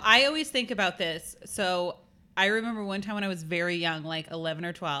 Girl. No, I always think about this. So I remember one time when I was very young, like 11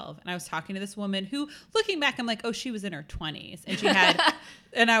 or 12, and I was talking to this woman who, looking back, I'm like, oh, she was in her 20s, and she had,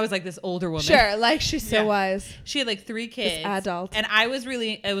 and I was like this older woman. Sure, like, she's so wise. She had like 3 kids. This adult. And I was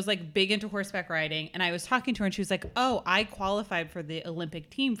like big into horseback riding, and I was talking to her, and she was like, oh, I qualified for the Olympic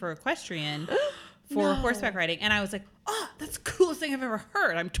team for equestrian for horseback riding. And I was like, oh, that's the coolest thing I've ever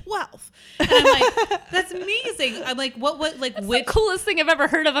heard. I'm 12. And I'm like, that's amazing. I'm like, which coolest thing I've ever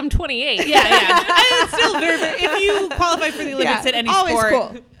heard of. I'm 28. Yeah. And it's still if you qualify for the Olympics at any always sport.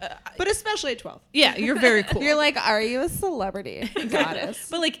 Cool. But especially at 12. Yeah, you're very cool. You're like, are you a celebrity goddess?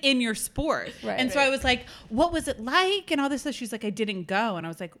 But like in your sport. Right. And so I was like, what was it like? And all this stuff. She's like, I didn't go. And I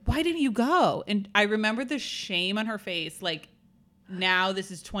was like, why didn't you go? And I remember the shame on her face. Like now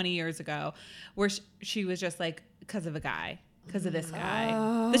this is 20 years ago where she was just like, because of a guy, because of this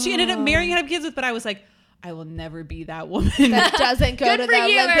guy that she ended up marrying and have kids with. But I was like, I will never be that woman that doesn't go to the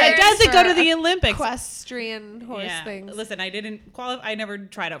Olympics. That doesn't go to the Olympics. Equestrian horse things. Listen, I didn't qualify. I never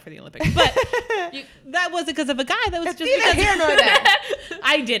tried out for the Olympics, but that wasn't because of a guy. That was just because here nor there.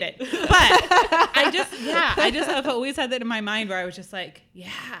 I did it. But I just have always had that in my mind where I was just like, yeah,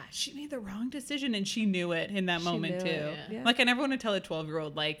 she made the wrong decision and she knew it in that moment too. It, yeah. Like I never want to tell a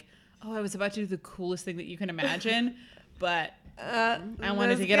 12-year-old like, oh, I was about to do the coolest thing that you can imagine, but I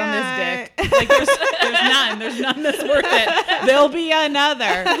wanted to get on this dick. Like there's none that's worth it. There'll be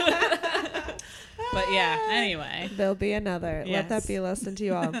another. But yeah, anyway. There'll be another. Yes. Let that be a lesson to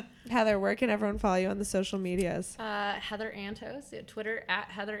you all. Heather, where can everyone follow you on the social medias? Heather Antos. Twitter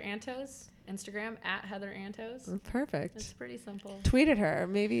 @Heather Antos. Instagram @Heather Antos. Perfect. It's pretty simple. Tweet at her.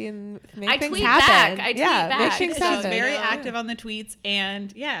 Maybe make I things tweet happen. back. I tweet Make back. things She's happen. very active on the tweets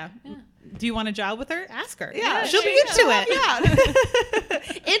and do you want a job with her? Ask her. Yeah, she'll be into it.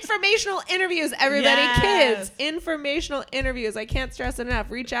 Yeah. Informational interviews, everybody. Yes. Kids, informational interviews. I can't stress it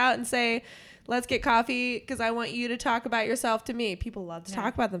enough. Reach out and say, let's get coffee because I want you to talk about yourself to me. People love to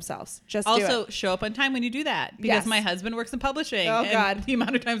talk about themselves. Just do Also, it. show up on time when you do that because Yes. my husband works in publishing. Oh, and God. the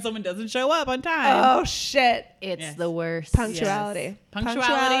amount of times someone doesn't show up on time. Oh, shit. It's the worst. Punctuality. Yes.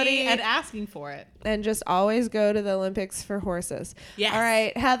 Punctuality and asking for it. And just always go to the Olympics for horses. Yes. All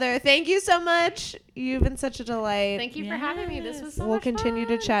right, Heather, thank you so much. You've been such a delight. Thank you for having me. This was so We'll much continue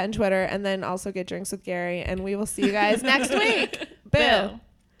to fun. chat on Twitter and then also get drinks with Gary. And we will see you guys next week. Boo.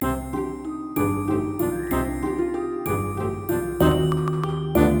 Boo.